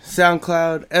 Stitcher,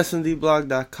 SoundCloud,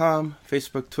 SNDblog.com,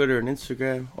 Facebook, Twitter, and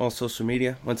Instagram, all social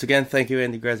media. Once again, thank you,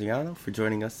 Andy Graziano, for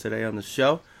joining us today on the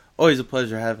show. Always a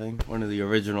pleasure having one of the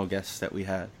original guests that we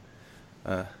had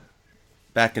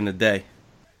back in the day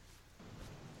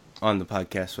on the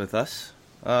podcast with us.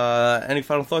 Any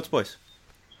final thoughts, boys?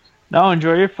 No,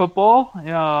 enjoy your football.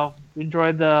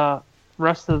 Enjoy the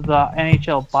rest of the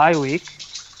NHL bye week.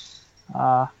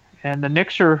 And the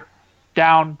Knicks are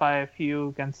down by a few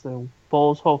against the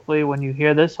Bulls. Hopefully, when you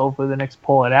hear this, hopefully the Knicks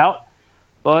pull it out.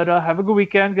 But have a good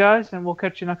weekend, guys, and we'll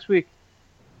catch you next week.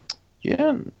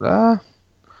 Yeah,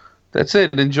 that's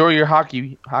it. Enjoy your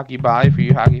hockey bye for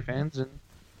you hockey fans, and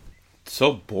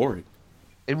So boring.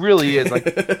 it really is.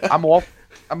 Like I'm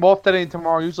off today and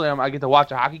tomorrow. Usually I get to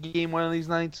watch a hockey game one of these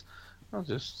nights. I'll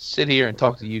just sit here and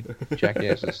talk to you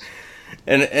jackasses.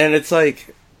 And it's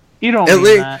like You don't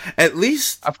mean that. at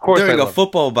least Of course during I a love it.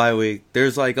 football bye week,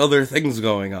 there's like other things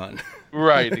going on.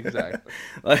 Right, exactly.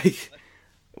 Like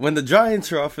when the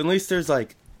Giants are off, at least there's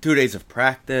like 2 days of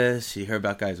practice. You hear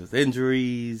about guys with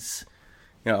injuries.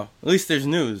 You know, at least there's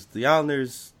news. The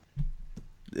Islanders,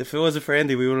 if it wasn't for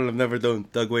Andy, we wouldn't have never known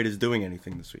Doug Wade is doing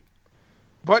anything this week.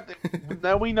 But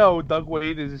now we know Doug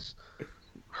Wade is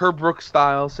Herb Brooks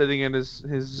style, sitting in his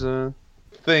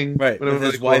thing, Right, whatever with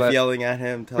his they call wife that. yelling at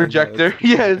him. telling him Projector.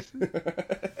 Yes,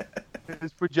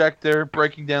 his projector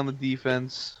breaking down the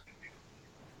defense.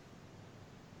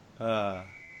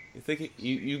 You think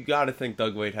you got to think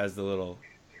Doug Wade has the little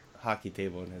hockey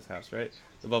table in his house, right?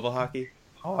 The bubble hockey.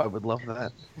 Oh, I would love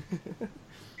that.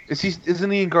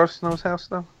 Isn't he in Garth Snow's house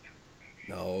though?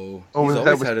 No, Oh, he's that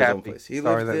always was had his own Cappy. place. He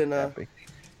Sorry, lived that in was Cappy.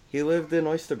 he lived in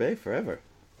Oyster Bay forever.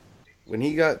 When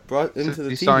he got brought into the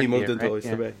he team, signed he moved here, into right? Oyster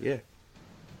Yeah. Bay. Yeah.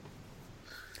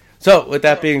 So, with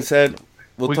that being said,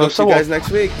 we'll We go talk to you guys so next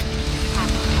week.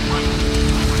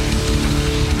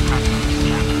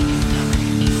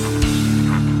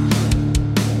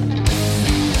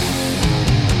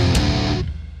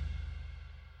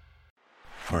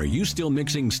 Are you still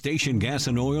mixing station gas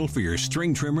and oil for your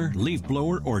string trimmer, leaf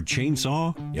blower, or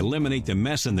chainsaw? Eliminate the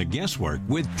mess and the guesswork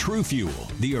with True Fuel,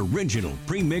 the original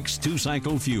pre-mixed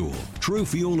 2-cycle fuel. True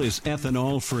Fuel is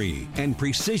ethanol-free and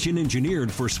precision-engineered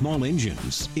for small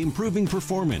engines, improving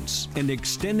performance and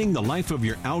extending the life of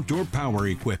your outdoor power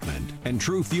equipment. And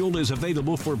True Fuel is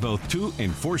available for both 2-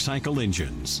 and 4-cycle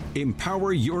engines.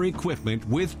 Empower your equipment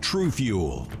with True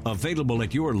Fuel. Available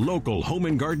at your local Home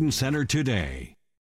and Garden Center today.